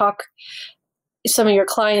sometimes to talk some of your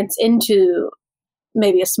clients into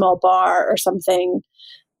maybe a small bar or something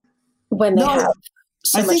when they have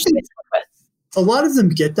so much space to work with? A lot of them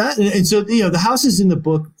get that. And so, the houses in the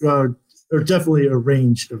book are definitely a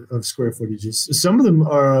range of square footages. Some of them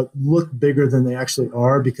look bigger than they actually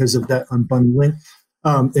are because of that unbundling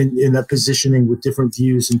and that positioning with different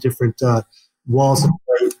views and different walls of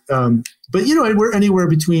light. But, we're anywhere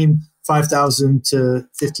between 5,000 to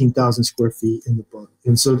 15,000 square feet in the book.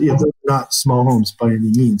 And so, they're not small homes by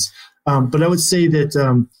any means. But I would say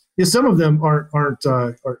that some of them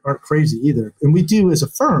aren't crazy either. And we do, as a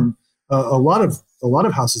firm, a lot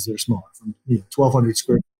of houses that are smaller, from 1,200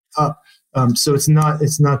 square feet up. So it's not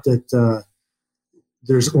that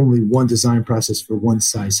there's only one design process for one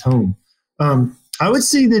size home. I would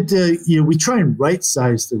say that we try and right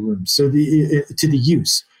size the room to the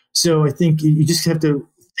use. So I think you just have to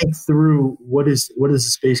think through what is the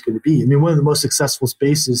space going to be. I mean, one of the most successful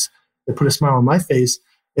spaces that put a smile on my face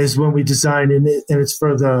is when we designed, and it's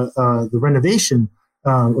for the renovation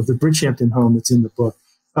of the Bridgehampton home that's in the book.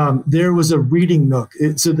 There was a reading nook.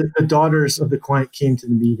 So the daughters of the client came to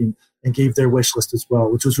the meeting and gave their wish list as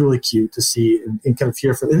well, which was really cute to see and kind of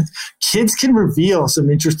hear from them. Kids can reveal some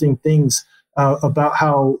interesting things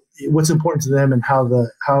about what's important to them and how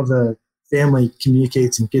the family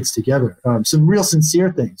communicates and gets together. Some real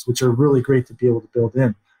sincere things, which are really great to be able to build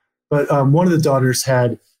in. But one of the daughters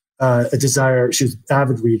had a desire. She was an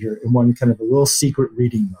avid reader and wanted kind of a little secret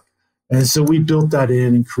reading nook. And so we built that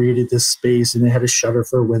in and created this space, and it had a shutter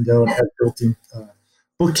for a window and it had built-in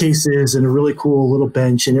bookcases and a really cool little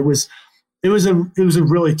bench. And it was a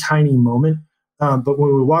really tiny moment. But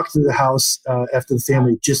when we walked through the house after the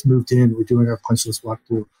family just moved in, we're doing our punch list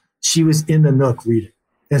walkthrough, she was in the nook reading.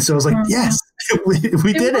 And so I was like, yes, we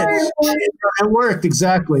did it. It worked,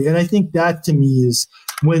 exactly. And I think that to me is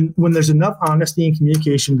when there's enough honesty and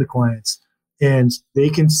communication with the clients, and they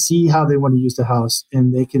can see how they want to use the house,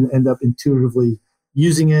 and they can end up intuitively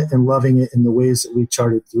using it and loving it in the ways that we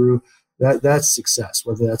charted through, that's success.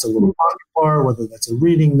 Whether that's a little pocket bar, whether that's a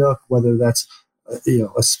reading nook, whether that's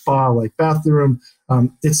a spa-like bathroom.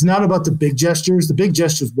 It's not about the big gestures. The big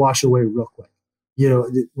gestures wash away real quick.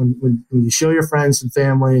 When you show your friends and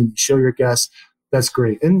family and you show your guests, that's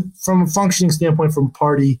great. And from a functioning standpoint, from a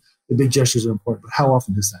party, the big gestures are important. But how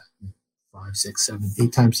often is that? 5, 6, 7,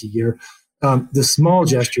 8 times a year. The small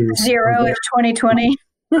gestures. 0 if 2020.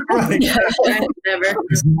 Right. Never.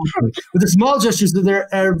 Exactly. But the small gestures are there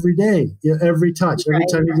every day, every touch, every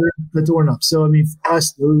time you turn the doorknob. So, I mean, for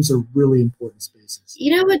us, those are really important spaces.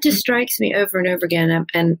 You know what just strikes me over and over again,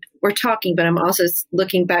 and we're talking, but I'm also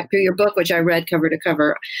looking back through your book, which I read cover to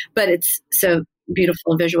cover, but it's so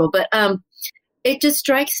beautiful and visual. But it just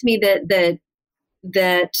strikes me that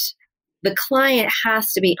the client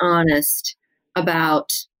has to be honest about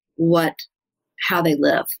how they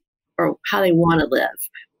live or how they want to live.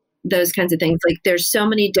 Those kinds of things. Like there's so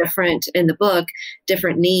many different in the book,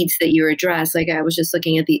 different needs that you address. Like I was just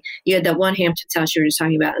looking at you had that one Hamptons house you were just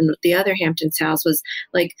talking about. And the other Hamptons house was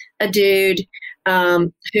like a dude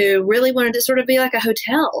who really wanted to sort of be like a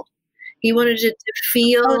hotel. He wanted it to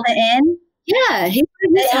feel. Oh, the inn? Yeah. He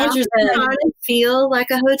wanted his house to feel like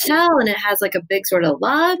a hotel, and it has like a big sort of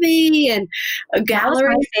lobby and a gallery.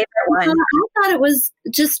 That was my favorite one. I thought it was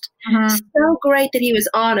just so great that he was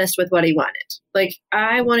honest with what he wanted. Like,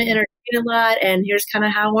 I want to entertain a lot, and here's kind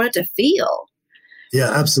of how I want it to feel.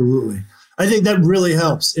 Yeah, absolutely. I think that really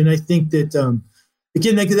helps. And I think that,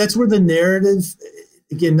 again, that's where the narrative,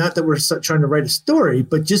 again, not that we're trying to write a story,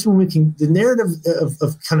 but just when we can, the narrative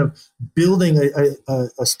of kind of building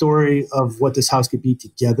a story of what this house could be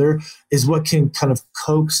together is what can kind of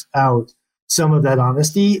coax out some of that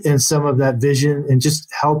honesty and some of that vision and just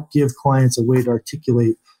help give clients a way to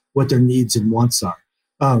articulate what their needs and wants are.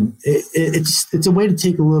 It's a way to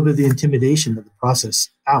take a little bit of the intimidation of the process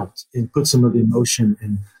out and put some of the emotion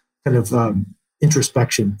and kind of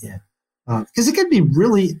introspection in. Because it can be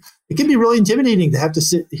really intimidating to have to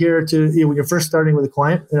sit here when you're first starting with a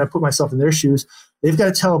client, and I put myself in their shoes, they've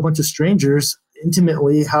got to tell a bunch of strangers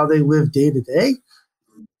intimately how they live day to day.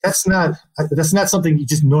 That's not something you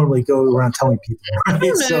just normally go around telling people.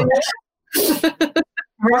 Right? So,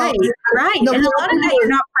 right. No, and a lot of that you're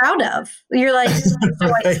not proud of. You're like,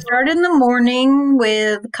 so I start in the morning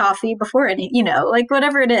with coffee before any, like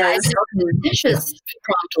whatever it is. I do dishes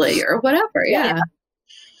promptly or whatever. Yeah.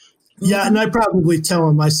 Yeah, and I probably tell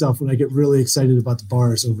them myself when I get really excited about the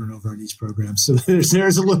bars over and over on each program. So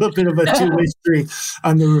there's a little bit of a two-way street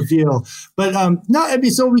on the reveal. But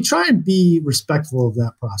so we try and be respectful of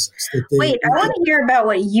that process. Wait, I want to hear about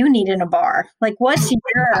what you need in a bar. Like, what's I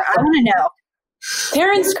want to know.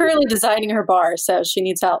 Karen's currently designing her bar, so she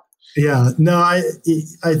needs help. Yeah, no, I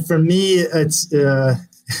for me, it's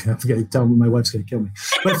I'm going to tell my wife's going to kill me.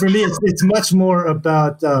 But for me, it's much more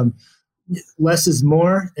about less is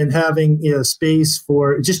more, and having space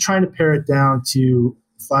for just trying to pare it down to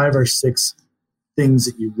 5 or 6 things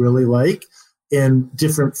that you really like and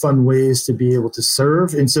different fun ways to be able to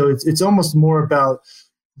serve. And so it's almost more about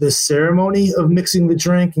the ceremony of mixing the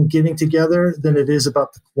drink and getting together than it is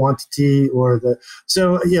about the quantity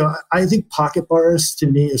I think pocket bars to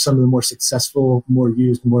me are some of the more successful, more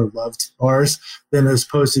used, more loved bars than as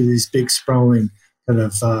opposed to these big sprawling kind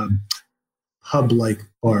of hub-like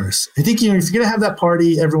bars. I think, if you're going to have that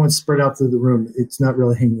party, everyone's spread out through the room. It's not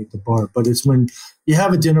really hanging at the bar, but it's when you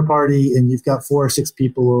have a dinner party and you've got 4 or 6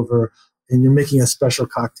 people over and you're making a special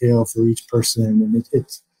cocktail for each person.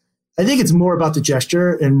 And I think it's more about the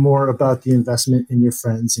gesture and more about the investment in your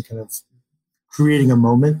friends and kind of creating a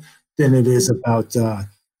moment than it is about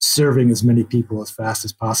serving as many people as fast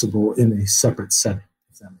as possible in a separate setting,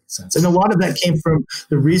 if that makes sense. And a lot of that came from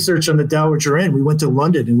the research on the Dowager Inn. We went to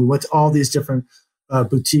London and we went to all these different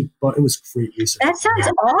boutique, but it was great research. That sounds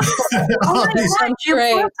awesome. Oh my God,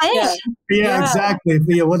 great. Yeah, exactly.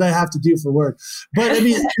 Yeah, what I have to do for work. But I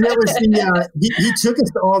mean, that was he took us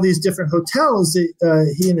to all these different hotels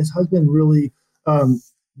that he and his husband really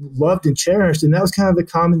loved and cherished. And that was kind of the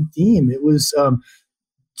common theme. It was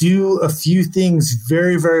do a few things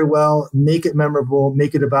very, very well, make it memorable,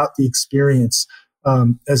 make it about the experience,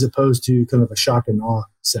 as opposed to kind of a shock and awe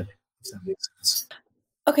setting, if that makes sense.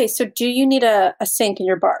 Okay, so do you need a sink in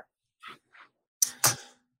your bar?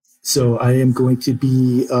 So I am going to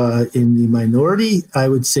be in the minority. I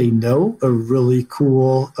would say no. A really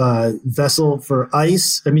cool vessel for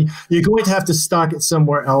ice. I mean, you're going to have to stock it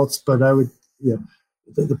somewhere else, but I would,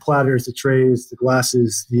 the platters, the trays, the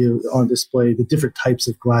glasses on display, the different types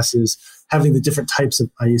of glasses, having the different types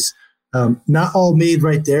of ice. Not all made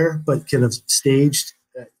right there, but kind of staged,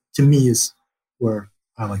 to me is where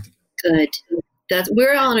I like to go. Good.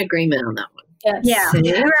 We're all in agreement on that one. Yes.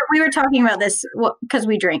 Yeah, we were talking about this because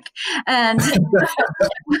we drink, and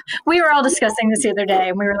we were all discussing this the other day,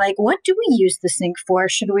 and we were like, "What do we use the sink for?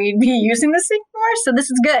 Should we be using the sink more?" So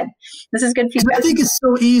this is good. This is good feedback. I think it's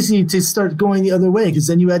so easy to start going the other way because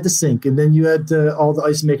then you add the sink, and then you add all the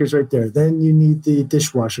ice makers right there. Then you need the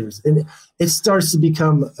dishwashers, and it starts to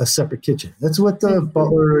become a separate kitchen. That's what the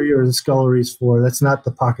butlery or the scullery is for. That's not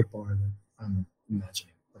the pocket bar that I'm imagining.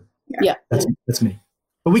 Yeah, that's me.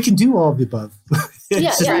 But we can do all of the above.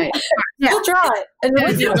 Yeah, right. Yeah. We'll try it.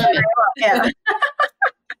 Yeah.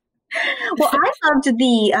 Well, I loved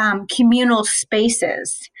the communal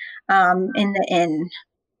spaces in the inn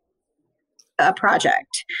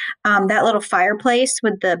project. That little fireplace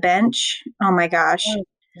with the bench. Oh my gosh.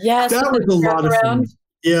 Yes. That was a lot of fun.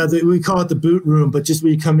 Yeah, we call it the boot room, but just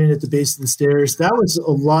when you come in at the base of the stairs, that was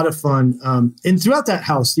a lot of fun. And throughout that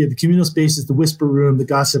house, the communal spaces, the whisper room, the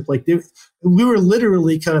gossip, we were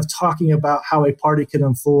literally kind of talking about how a party could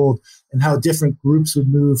unfold and how different groups would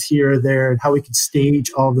move here or there and how we could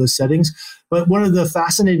stage all those settings. But one of the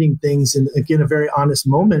fascinating things, and again, a very honest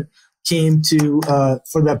moment came to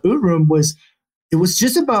for that boot room it was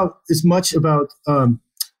just about as much about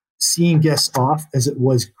seeing guests off as it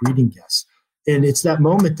was greeting guests. And it's that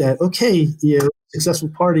moment that, okay, successful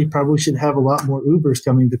party probably should have a lot more Ubers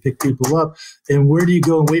coming to pick people up. And where do you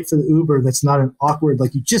go and wait for the Uber that's not an awkward,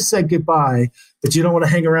 like you just said goodbye, but you don't want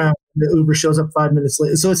to hang around. The Uber shows up 5 minutes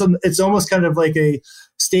later. So it's almost kind of like a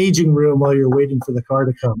staging room while you're waiting for the car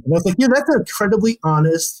to come. And I was like, that's an incredibly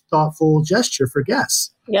honest, thoughtful gesture for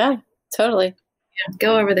guests. Yeah, totally. Yeah,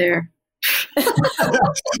 go over there.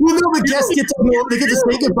 The guests get to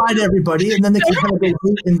say goodbye to everybody, and then they can kind of go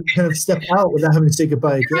and kind of step out without having to say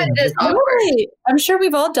goodbye again. Right. I'm sure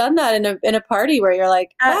we've all done that in a party where you're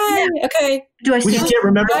like, "Bye, okay." We just can't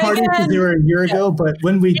remember parties because they were a year ago, but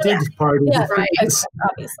when we did parties, right,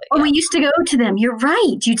 obviously. When we used to go to them, you're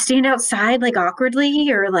right. You'd stand outside like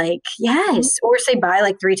awkwardly, or like or say bye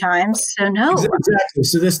like 3 times. So no, exactly.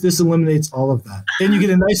 So this eliminates all of that, and you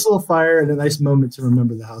get a nice little fire and a nice moment to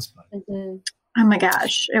remember the house by. Mm-hmm. Oh my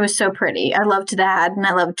gosh, it was so pretty. I loved that, and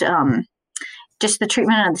I loved just the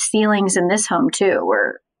treatment of the ceilings in this home too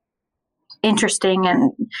were interesting,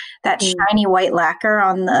 and that shiny white lacquer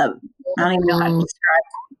on the. I don't even know how to describe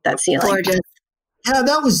that ceiling. Gorgeous. Yeah,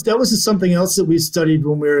 that was something else that we studied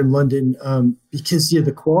when we were in London, because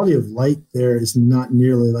the quality of light there is not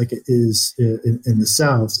nearly like it is in the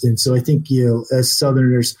South, and so I think as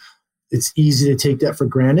Southerners, it's easy to take that for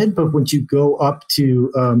granted. But once you go up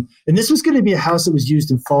to, and this was going to be a house that was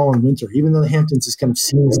used in fall and winter, even though the Hamptons is kind of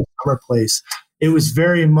seen as a summer place, it was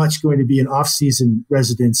very much going to be an off-season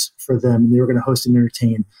residence for them, and they were going to host and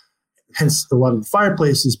entertain. Hence a lot of the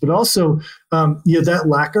fireplaces, but also, that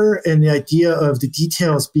lacquer and the idea of the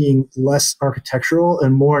details being less architectural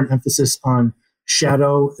and more an emphasis on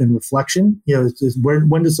shadow and reflection.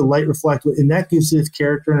 When does the light reflect? And that gives it its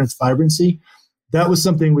character and its vibrancy. That was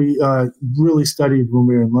something we really studied when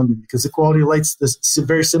we were in London, because the quality of light's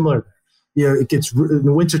very similar. It gets, in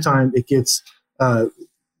the wintertime, it gets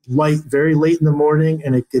light very late in the morning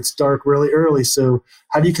and it gets dark really early. So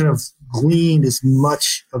how do you kind of glean as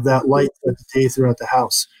much of that light throughout the day throughout the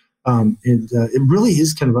house? It really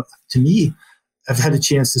is kind of, to me, I've had a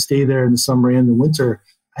chance to stay there in the summer and the winter.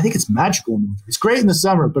 I think it's magical in the winter. It's great in the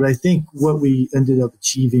summer, but I think what we ended up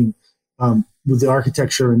achieving with the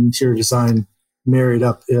architecture and interior design married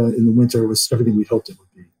up in the winter was everything we hoped it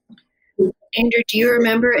would be. Andrew, do you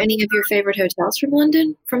remember any of your favorite hotels from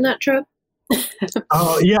London from that trip?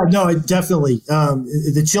 Oh yeah, no, definitely.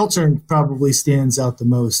 The Chiltern probably stands out the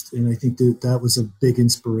most, and I think that was a big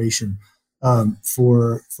inspiration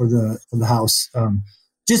for the house.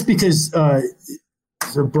 Just because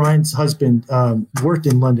so Brian's husband worked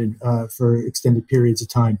in London for extended periods of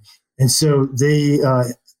time, and so they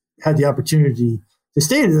had the opportunity to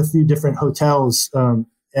stay at a few different hotels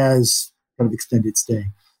as kind of extended stay,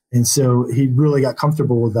 and so he really got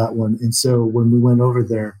comfortable with that one. And so when we went over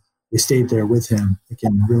there, we stayed there with him.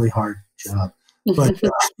 Again, really hard job. But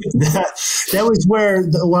that was where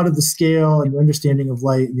a lot of the scale and the understanding of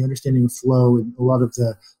light and the understanding of flow and a lot of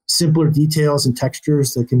the simpler details and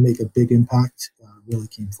textures that can make a big impact really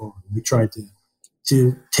came forward. We tried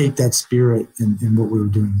to take that spirit in what we were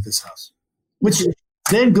doing with this house, which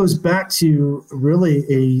then goes back to really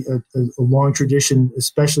a long tradition,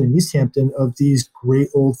 especially in East Hampton, of these great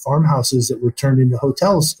old farmhouses that were turned into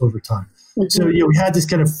hotels over time. Mm-hmm. So we had this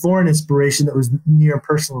kind of foreign inspiration that was near and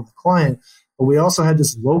personal to the client, but we also had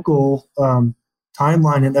this local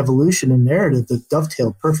timeline and evolution and narrative that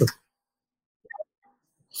dovetailed perfectly.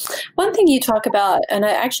 One thing you talk about, and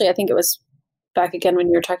I think it was back again when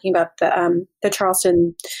you were talking about the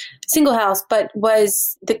Charleston single house, but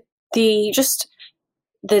was the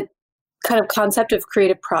kind of concept of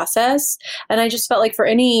creative process. And I just felt like for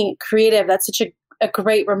any creative, that's such a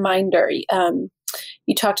great reminder.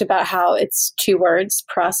 You talked about how it's 2 words,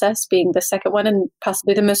 process being the second one and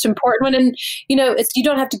possibly the most important one. And, you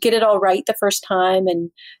don't have to get it all right the first time.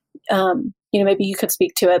 And, maybe you could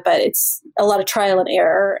speak to it, but it's a lot of trial and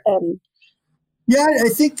error. Yeah, I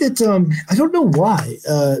think that, I don't know why,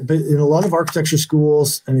 but in a lot of architecture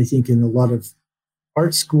schools, and I think in a lot of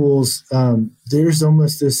art schools, there's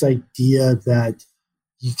almost this idea that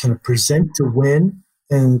you kind of present to win,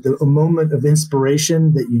 and a moment of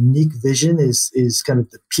inspiration, that unique vision is kind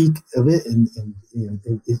of the peak of it, and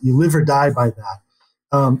you live or die by that.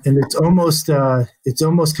 And it's almost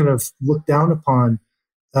kind of looked down upon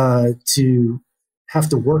to have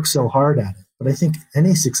to work so hard at it. But I think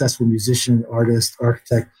any successful musician, artist,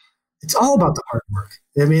 architect, it's all about the hard work.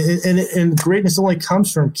 I mean, and greatness only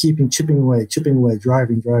comes from chipping away,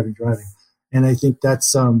 driving. And I think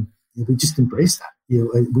that's we just embrace that.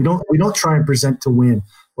 We don't try and present to win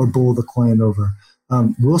or bowl the client over.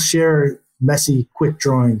 We'll share messy, quick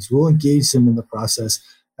drawings. We'll engage them in the process,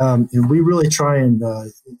 and we really try and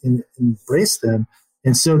embrace them.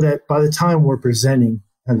 And so that by the time we're presenting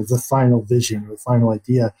kind of the final vision or the final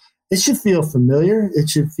idea, it should feel familiar. It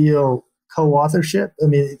should feel co-authorship. I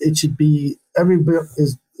mean, it should be everybody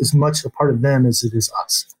is as much a part of them as it is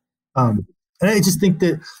us. And I just think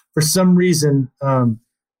that for some reason,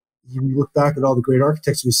 you look back at all the great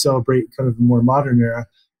architects we celebrate, kind of the more modern era,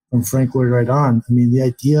 from Frank Lloyd Wright on. I mean, the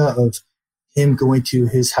idea of him going to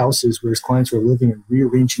his houses where his clients were living and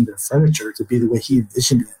rearranging their furniture to be the way he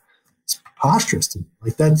envisioned it, it's preposterous to me.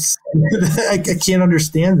 Like that's, I can't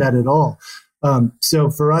understand that at all. So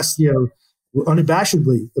for us,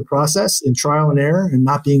 unabashedly the process and trial and error and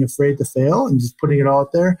not being afraid to fail and just putting it all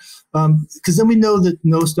out there. Because then we know that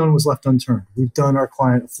no stone was left unturned. We've done our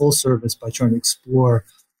client a full service by trying to explore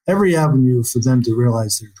every avenue for them to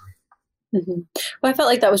realize their dream. Mm-hmm. Well, I felt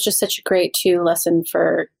like that was just such a great lesson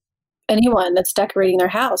for anyone that's decorating their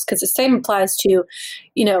house, because the same applies to,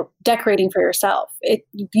 decorating for yourself.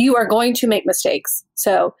 You are going to make mistakes.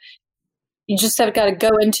 So you just have got to go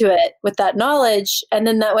into it with that knowledge. And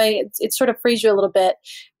then that way it sort of frees you a little bit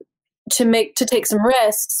to take some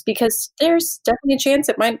risks, because there's definitely a chance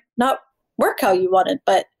it might not work how you wanted,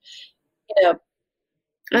 but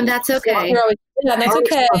and that's okay. And that's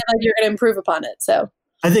okay. And you're going to improve upon it. So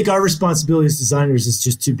I think our responsibility as designers is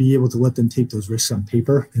just to be able to let them take those risks on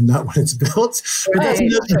paper and not when it's built. But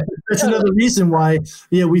that's another reason why,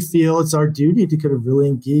 we feel it's our duty to kind of really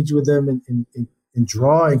engage with them and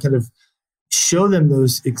draw and kind of show them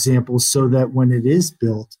those examples, so that when it is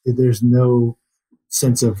built, there's no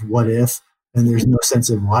sense of what if, and there's no sense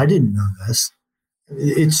of, well, I didn't know this.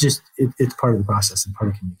 It's just, it's part of the process and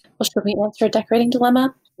part of communication. Well, should we answer a decorating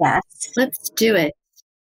dilemma? Yes. Let's do it.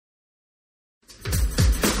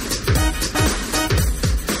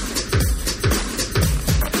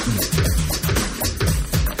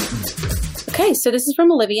 Okay, so this is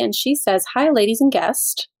from Olivia, and she says, "Hi, ladies and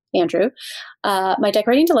guest, Andrew. My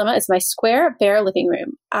decorating dilemma is my square, bare living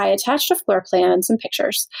room. I attached a floor plan and some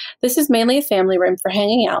pictures. This is mainly a family room for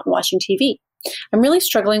hanging out and watching TV. I'm really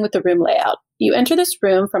struggling with the room layout. You enter this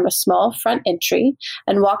room from a small front entry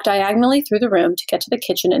and walk diagonally through the room to get to the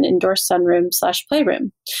kitchen and indoor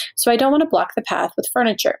sunroom/playroom. So I don't want to block the path with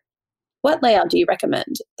furniture. What layout do you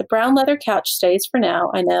recommend? The brown leather couch stays for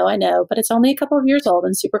now. I know, but it's only a couple of years old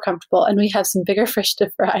and super comfortable, and we have some bigger fish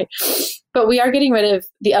to fry. But we are getting rid of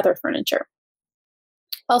the other furniture.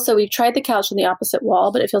 Also, we've tried the couch on the opposite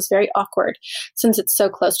wall, but it feels very awkward since it's so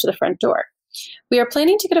close to the front door. We are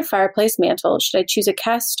planning to get a fireplace mantle. Should I choose a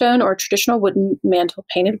cast stone or a traditional wooden mantle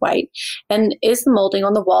painted white? And is the molding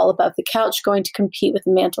on the wall above the couch going to compete with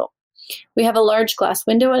the mantle? We have a large glass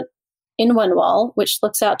window in one wall, which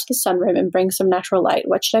looks out to the sunroom and brings some natural light.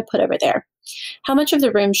 What should I put over there? How much of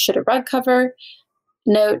the room should a rug cover?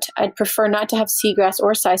 Note, I'd prefer not to have seagrass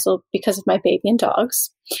or sisal because of my baby and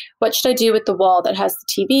dogs. What should I do with the wall that has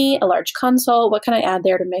the TV, a large console? What can I add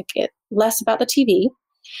there to make it less about the TV?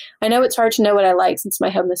 I know it's hard to know what I like since my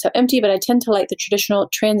home is so empty, but I tend to like the traditional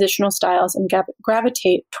transitional styles and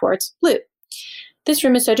gravitate towards blue. This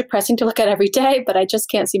room is so depressing to look at every day, but I just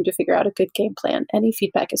can't seem to figure out a good game plan. Any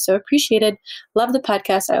feedback is so appreciated. Love the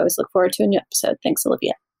podcast. I always look forward to a new episode. Thanks,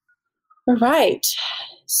 Olivia. All right.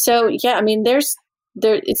 So yeah, I mean,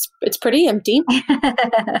 it's pretty empty.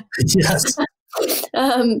 Yes.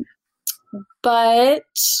 But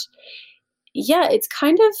yeah, it's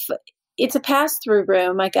kind of, it's a pass-through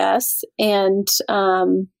room, I guess. And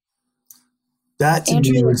that to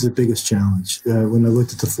me was the biggest challenge when I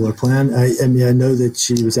looked at the floor plan. I mean, I know that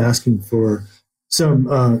she was asking for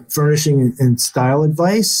some furnishing and style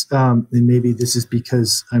advice, and maybe this is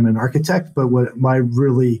because I'm an architect. But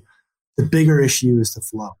the bigger issue is the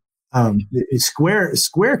flow. A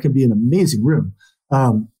square can be an amazing room,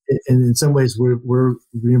 and in some ways we're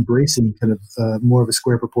re-embracing kind of more of a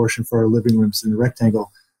square proportion for our living rooms than a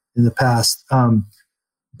rectangle in the past.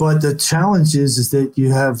 But the challenge is that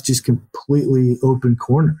you have just completely open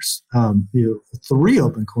corners, 3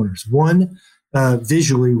 open corners, one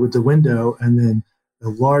visually with the window, and then a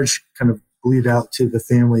large kind of bleed out to the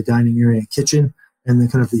family dining area and kitchen, and then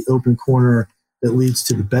kind of the open corner that leads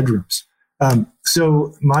to the bedrooms.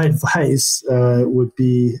 So my advice would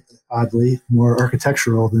be, oddly, more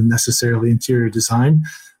architectural than necessarily interior design.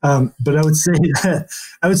 But I would say that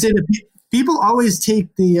people always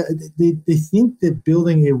take they think that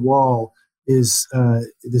building a wall is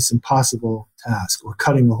this impossible task, or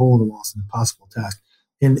cutting a hole in the wall is an impossible task.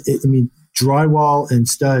 And drywall and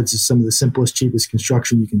studs is some of the simplest, cheapest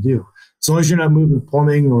construction you can do. As long as you're not moving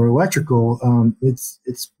plumbing or electrical, it's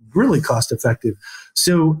really cost effective.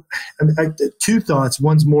 So 2 thoughts.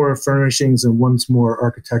 One's more furnishings and one's more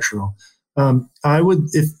architectural. I would,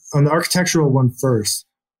 if on the architectural one first,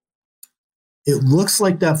 it looks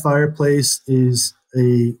like that fireplace is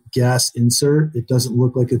a gas insert. It doesn't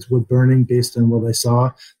look like it's wood burning based on what I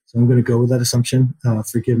saw. So I'm going to go with that assumption.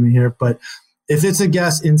 Forgive me here. But if it's a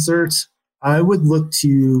gas insert, I would look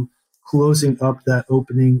to closing up that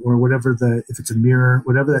opening, or if it's a mirror,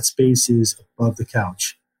 whatever that space is above the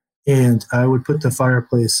couch. And I would put the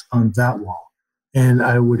fireplace on that wall. And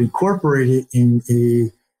I would incorporate it in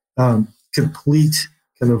a complete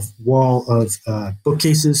kind of wall of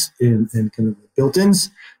bookcases and kind of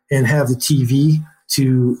built-ins, and have the TV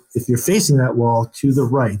if you're facing that wall, to the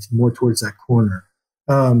right, more towards that corner,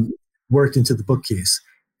 worked into the bookcase.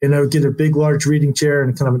 And I would get a big, large reading chair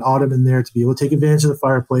and kind of an ottoman there to be able to take advantage of the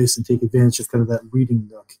fireplace and take advantage of kind of that reading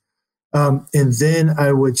nook. And then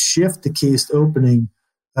I would shift the cased opening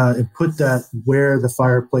and put that where the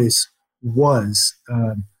fireplace was,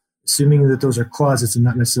 assuming that those are closets and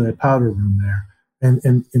not necessarily a powder room there,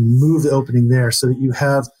 and move the opening there so that you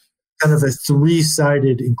have kind of a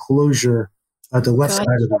 3-sided enclosure at the left side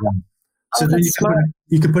of the room. So then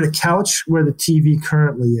you can put a couch where the TV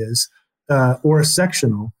currently is, or a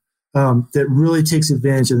sectional that really takes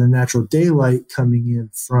advantage of the natural daylight coming in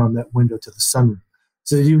from that window to the sunroom.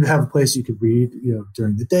 So you would have a place you could read,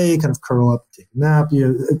 during the day, kind of curl up, take a nap,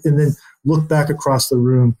 and then look back across the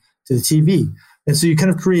room to the TV. And so you kind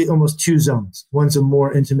of create almost 2 zones. One's a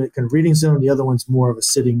more intimate kind of reading zone. The other one's more of a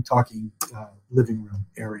sitting, talking living room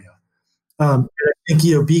area. And I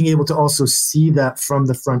think, being able to also see that from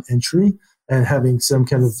the front entry and having some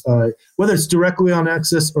kind of, whether it's directly on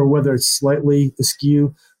access or whether it's slightly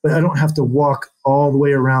askew, but I don't have to walk all the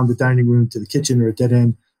way around the dining room to the kitchen or a dead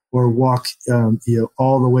end, or walk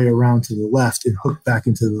all the way around to the left and hook back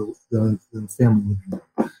into the family living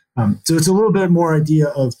room. So it's a little bit more idea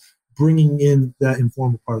of bringing in that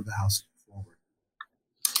informal part of the house forward.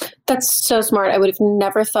 That's so smart. I would have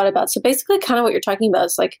never thought about. So basically kind of what you're talking about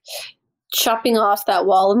is like chopping off that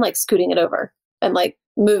wall and like scooting it over and like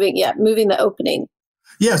moving the opening.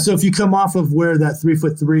 Yeah. So if you come off of where that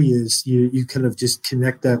 3'3" is, you kind of just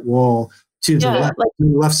connect that wall to the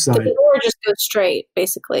left side. Or just go straight,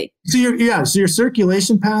 basically. So your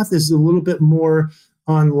circulation path is a little bit more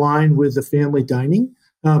on line with the family dining.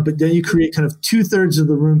 But then you create kind of 2/3 of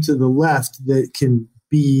the room to the left that can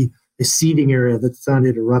be a seating area that's not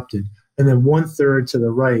interrupted. And then 1/3 to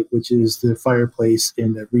the right, which is the fireplace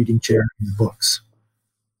and the reading chair and the books.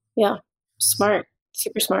 Yeah. Smart.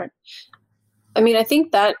 Super smart. I mean, I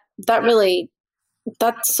think that really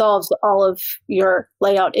solves all of your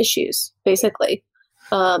layout issues, basically.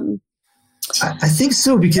 I think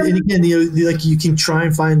so, because, and again, like you can try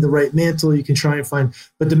and find the right mantle,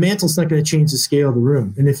 but the mantle's not going to change the scale of the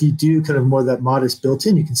room. And if you do kind of more of that modest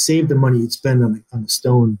built-in, you can save the money you'd spend on the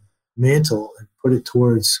stone mantle and put it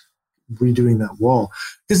towards redoing that wall.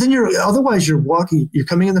 Because then otherwise you're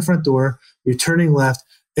coming in the front door, you're turning left,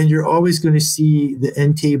 and you're always going to see the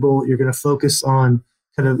end table. You're going to focus on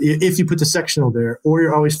kind of, if you put the sectional there, or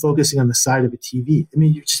you're always focusing on the side of a TV. I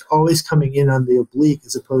mean, you're just always coming in on the oblique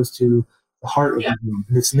as opposed to the heart of the room,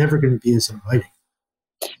 and it's never going to be as inviting.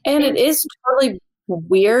 And it is totally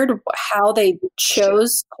weird how they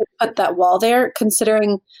chose to put that wall there,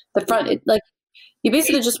 considering the front. You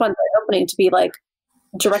basically just want the opening to be like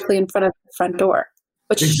directly in front of the front door,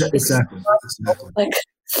 which exactly. Like,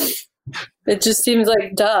 it just seems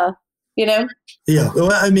like duh, Yeah.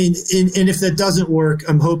 Well, I mean, and if that doesn't work,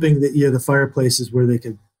 I'm hoping that the fireplace is where they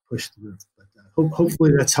can push the roof.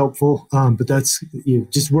 Hopefully that's helpful. But that's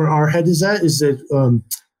just where our head is at, is that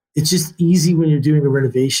it's just easy when you're doing a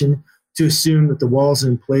renovation to assume that the walls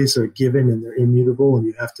in place are given and they're immutable and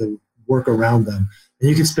you have to work around them. And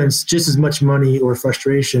you can spend just as much money or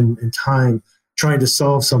frustration and time trying to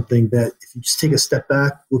solve something that if you just take a step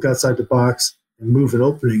back, look outside the box and move an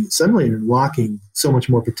opening, suddenly you're unlocking so much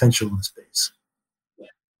more potential in the space.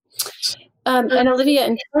 And Olivia,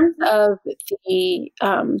 in terms of the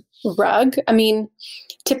rug, I mean,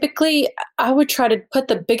 typically I would try to put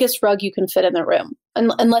the biggest rug you can fit in the room,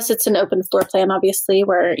 unless it's an open floor plan, obviously,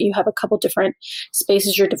 where you have a couple different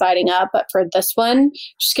spaces you're dividing up. But for this one,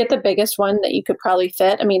 just get the biggest one that you could probably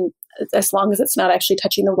fit. I mean, as long as it's not actually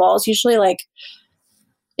touching the walls, usually like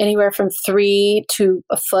anywhere from 3 to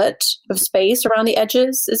a foot of space around the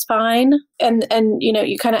edges is fine. And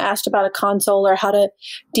you kind of asked about a console or how to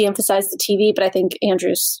de-emphasize the TV, but I think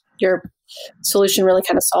your solution really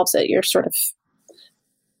kind of solves it. You're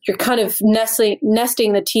kind of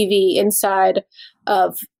nesting the TV inside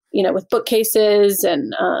of, with bookcases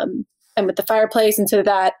and with the fireplace, and so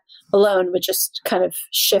that alone would just kind of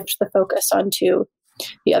shift the focus onto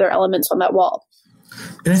the other elements on that wall.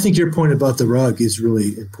 And I think your point about the rug is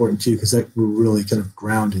really important too, because that will really kind of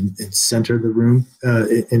ground and center the room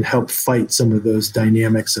and help fight some of those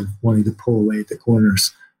dynamics of wanting to pull away at the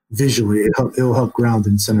corners visually. It'll help ground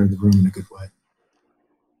and center the room in a good way.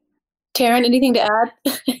 Taryn, anything to add?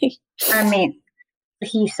 I mean,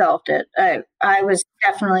 he solved it. I was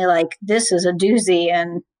definitely like, this is a doozy,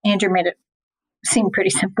 and Andrew made it seem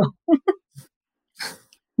pretty simple.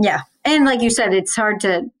 Yeah. And like you said, it's hard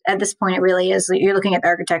to, at this point, it really is. You're looking at the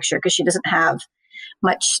architecture because she doesn't have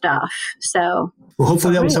much stuff. So, well,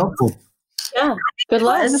 hopefully that was helpful. Yeah. Good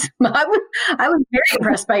luck. I was very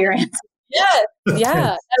impressed by your answer. Yeah. Okay.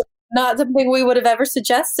 Yeah. Not something we would have ever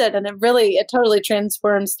suggested. And it totally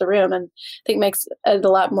transforms the room and I think makes it a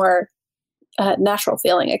lot more natural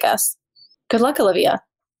feeling, I guess. Good luck, Olivia.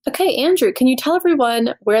 Okay, Andrew, can you tell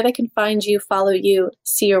everyone where they can find you, follow you,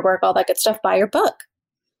 see your work, all that good stuff, buy your book?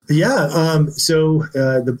 Yeah. So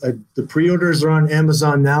the pre-orders are on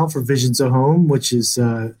Amazon now for Visions of Home, which is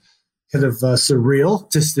kind of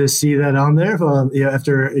surreal just to see that on there.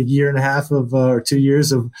 After a year and a half or 2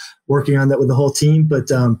 years of working on that with the whole team, but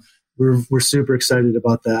we're super excited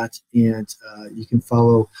about that. And you can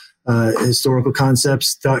follow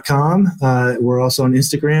historicalconcepts.com. We're also on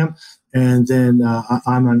Instagram, and then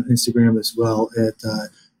I'm on Instagram as well at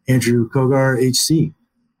Andrew Kogar HC.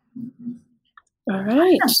 All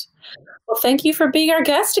right. Well, thank you for being our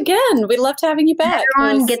guest again. We loved having you back.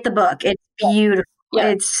 Everyone get the book. It's beautiful. Yeah.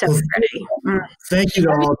 It's so pretty. Thank you to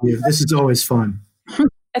all of you. This is always fun.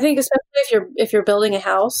 I think especially if you're building a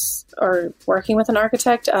house or working with an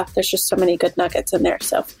architect, there's just so many good nuggets in there.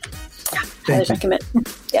 So I recommend.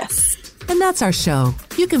 Yes. And that's our show.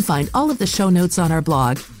 You can find all of the show notes on our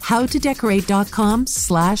blog,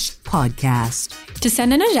 howtodecorate.com/podcast. To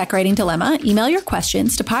send in a decorating dilemma, email your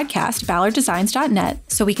questions to podcast@ballarddesigns.net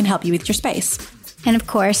so we can help you with your space. And of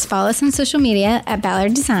course, follow us on social media at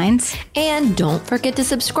Ballard Designs. And don't forget to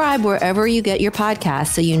subscribe wherever you get your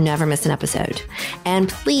podcast so you never miss an episode. And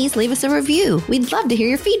please leave us a review. We'd love to hear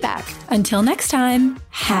your feedback. Until next time,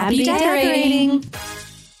 happy decorating.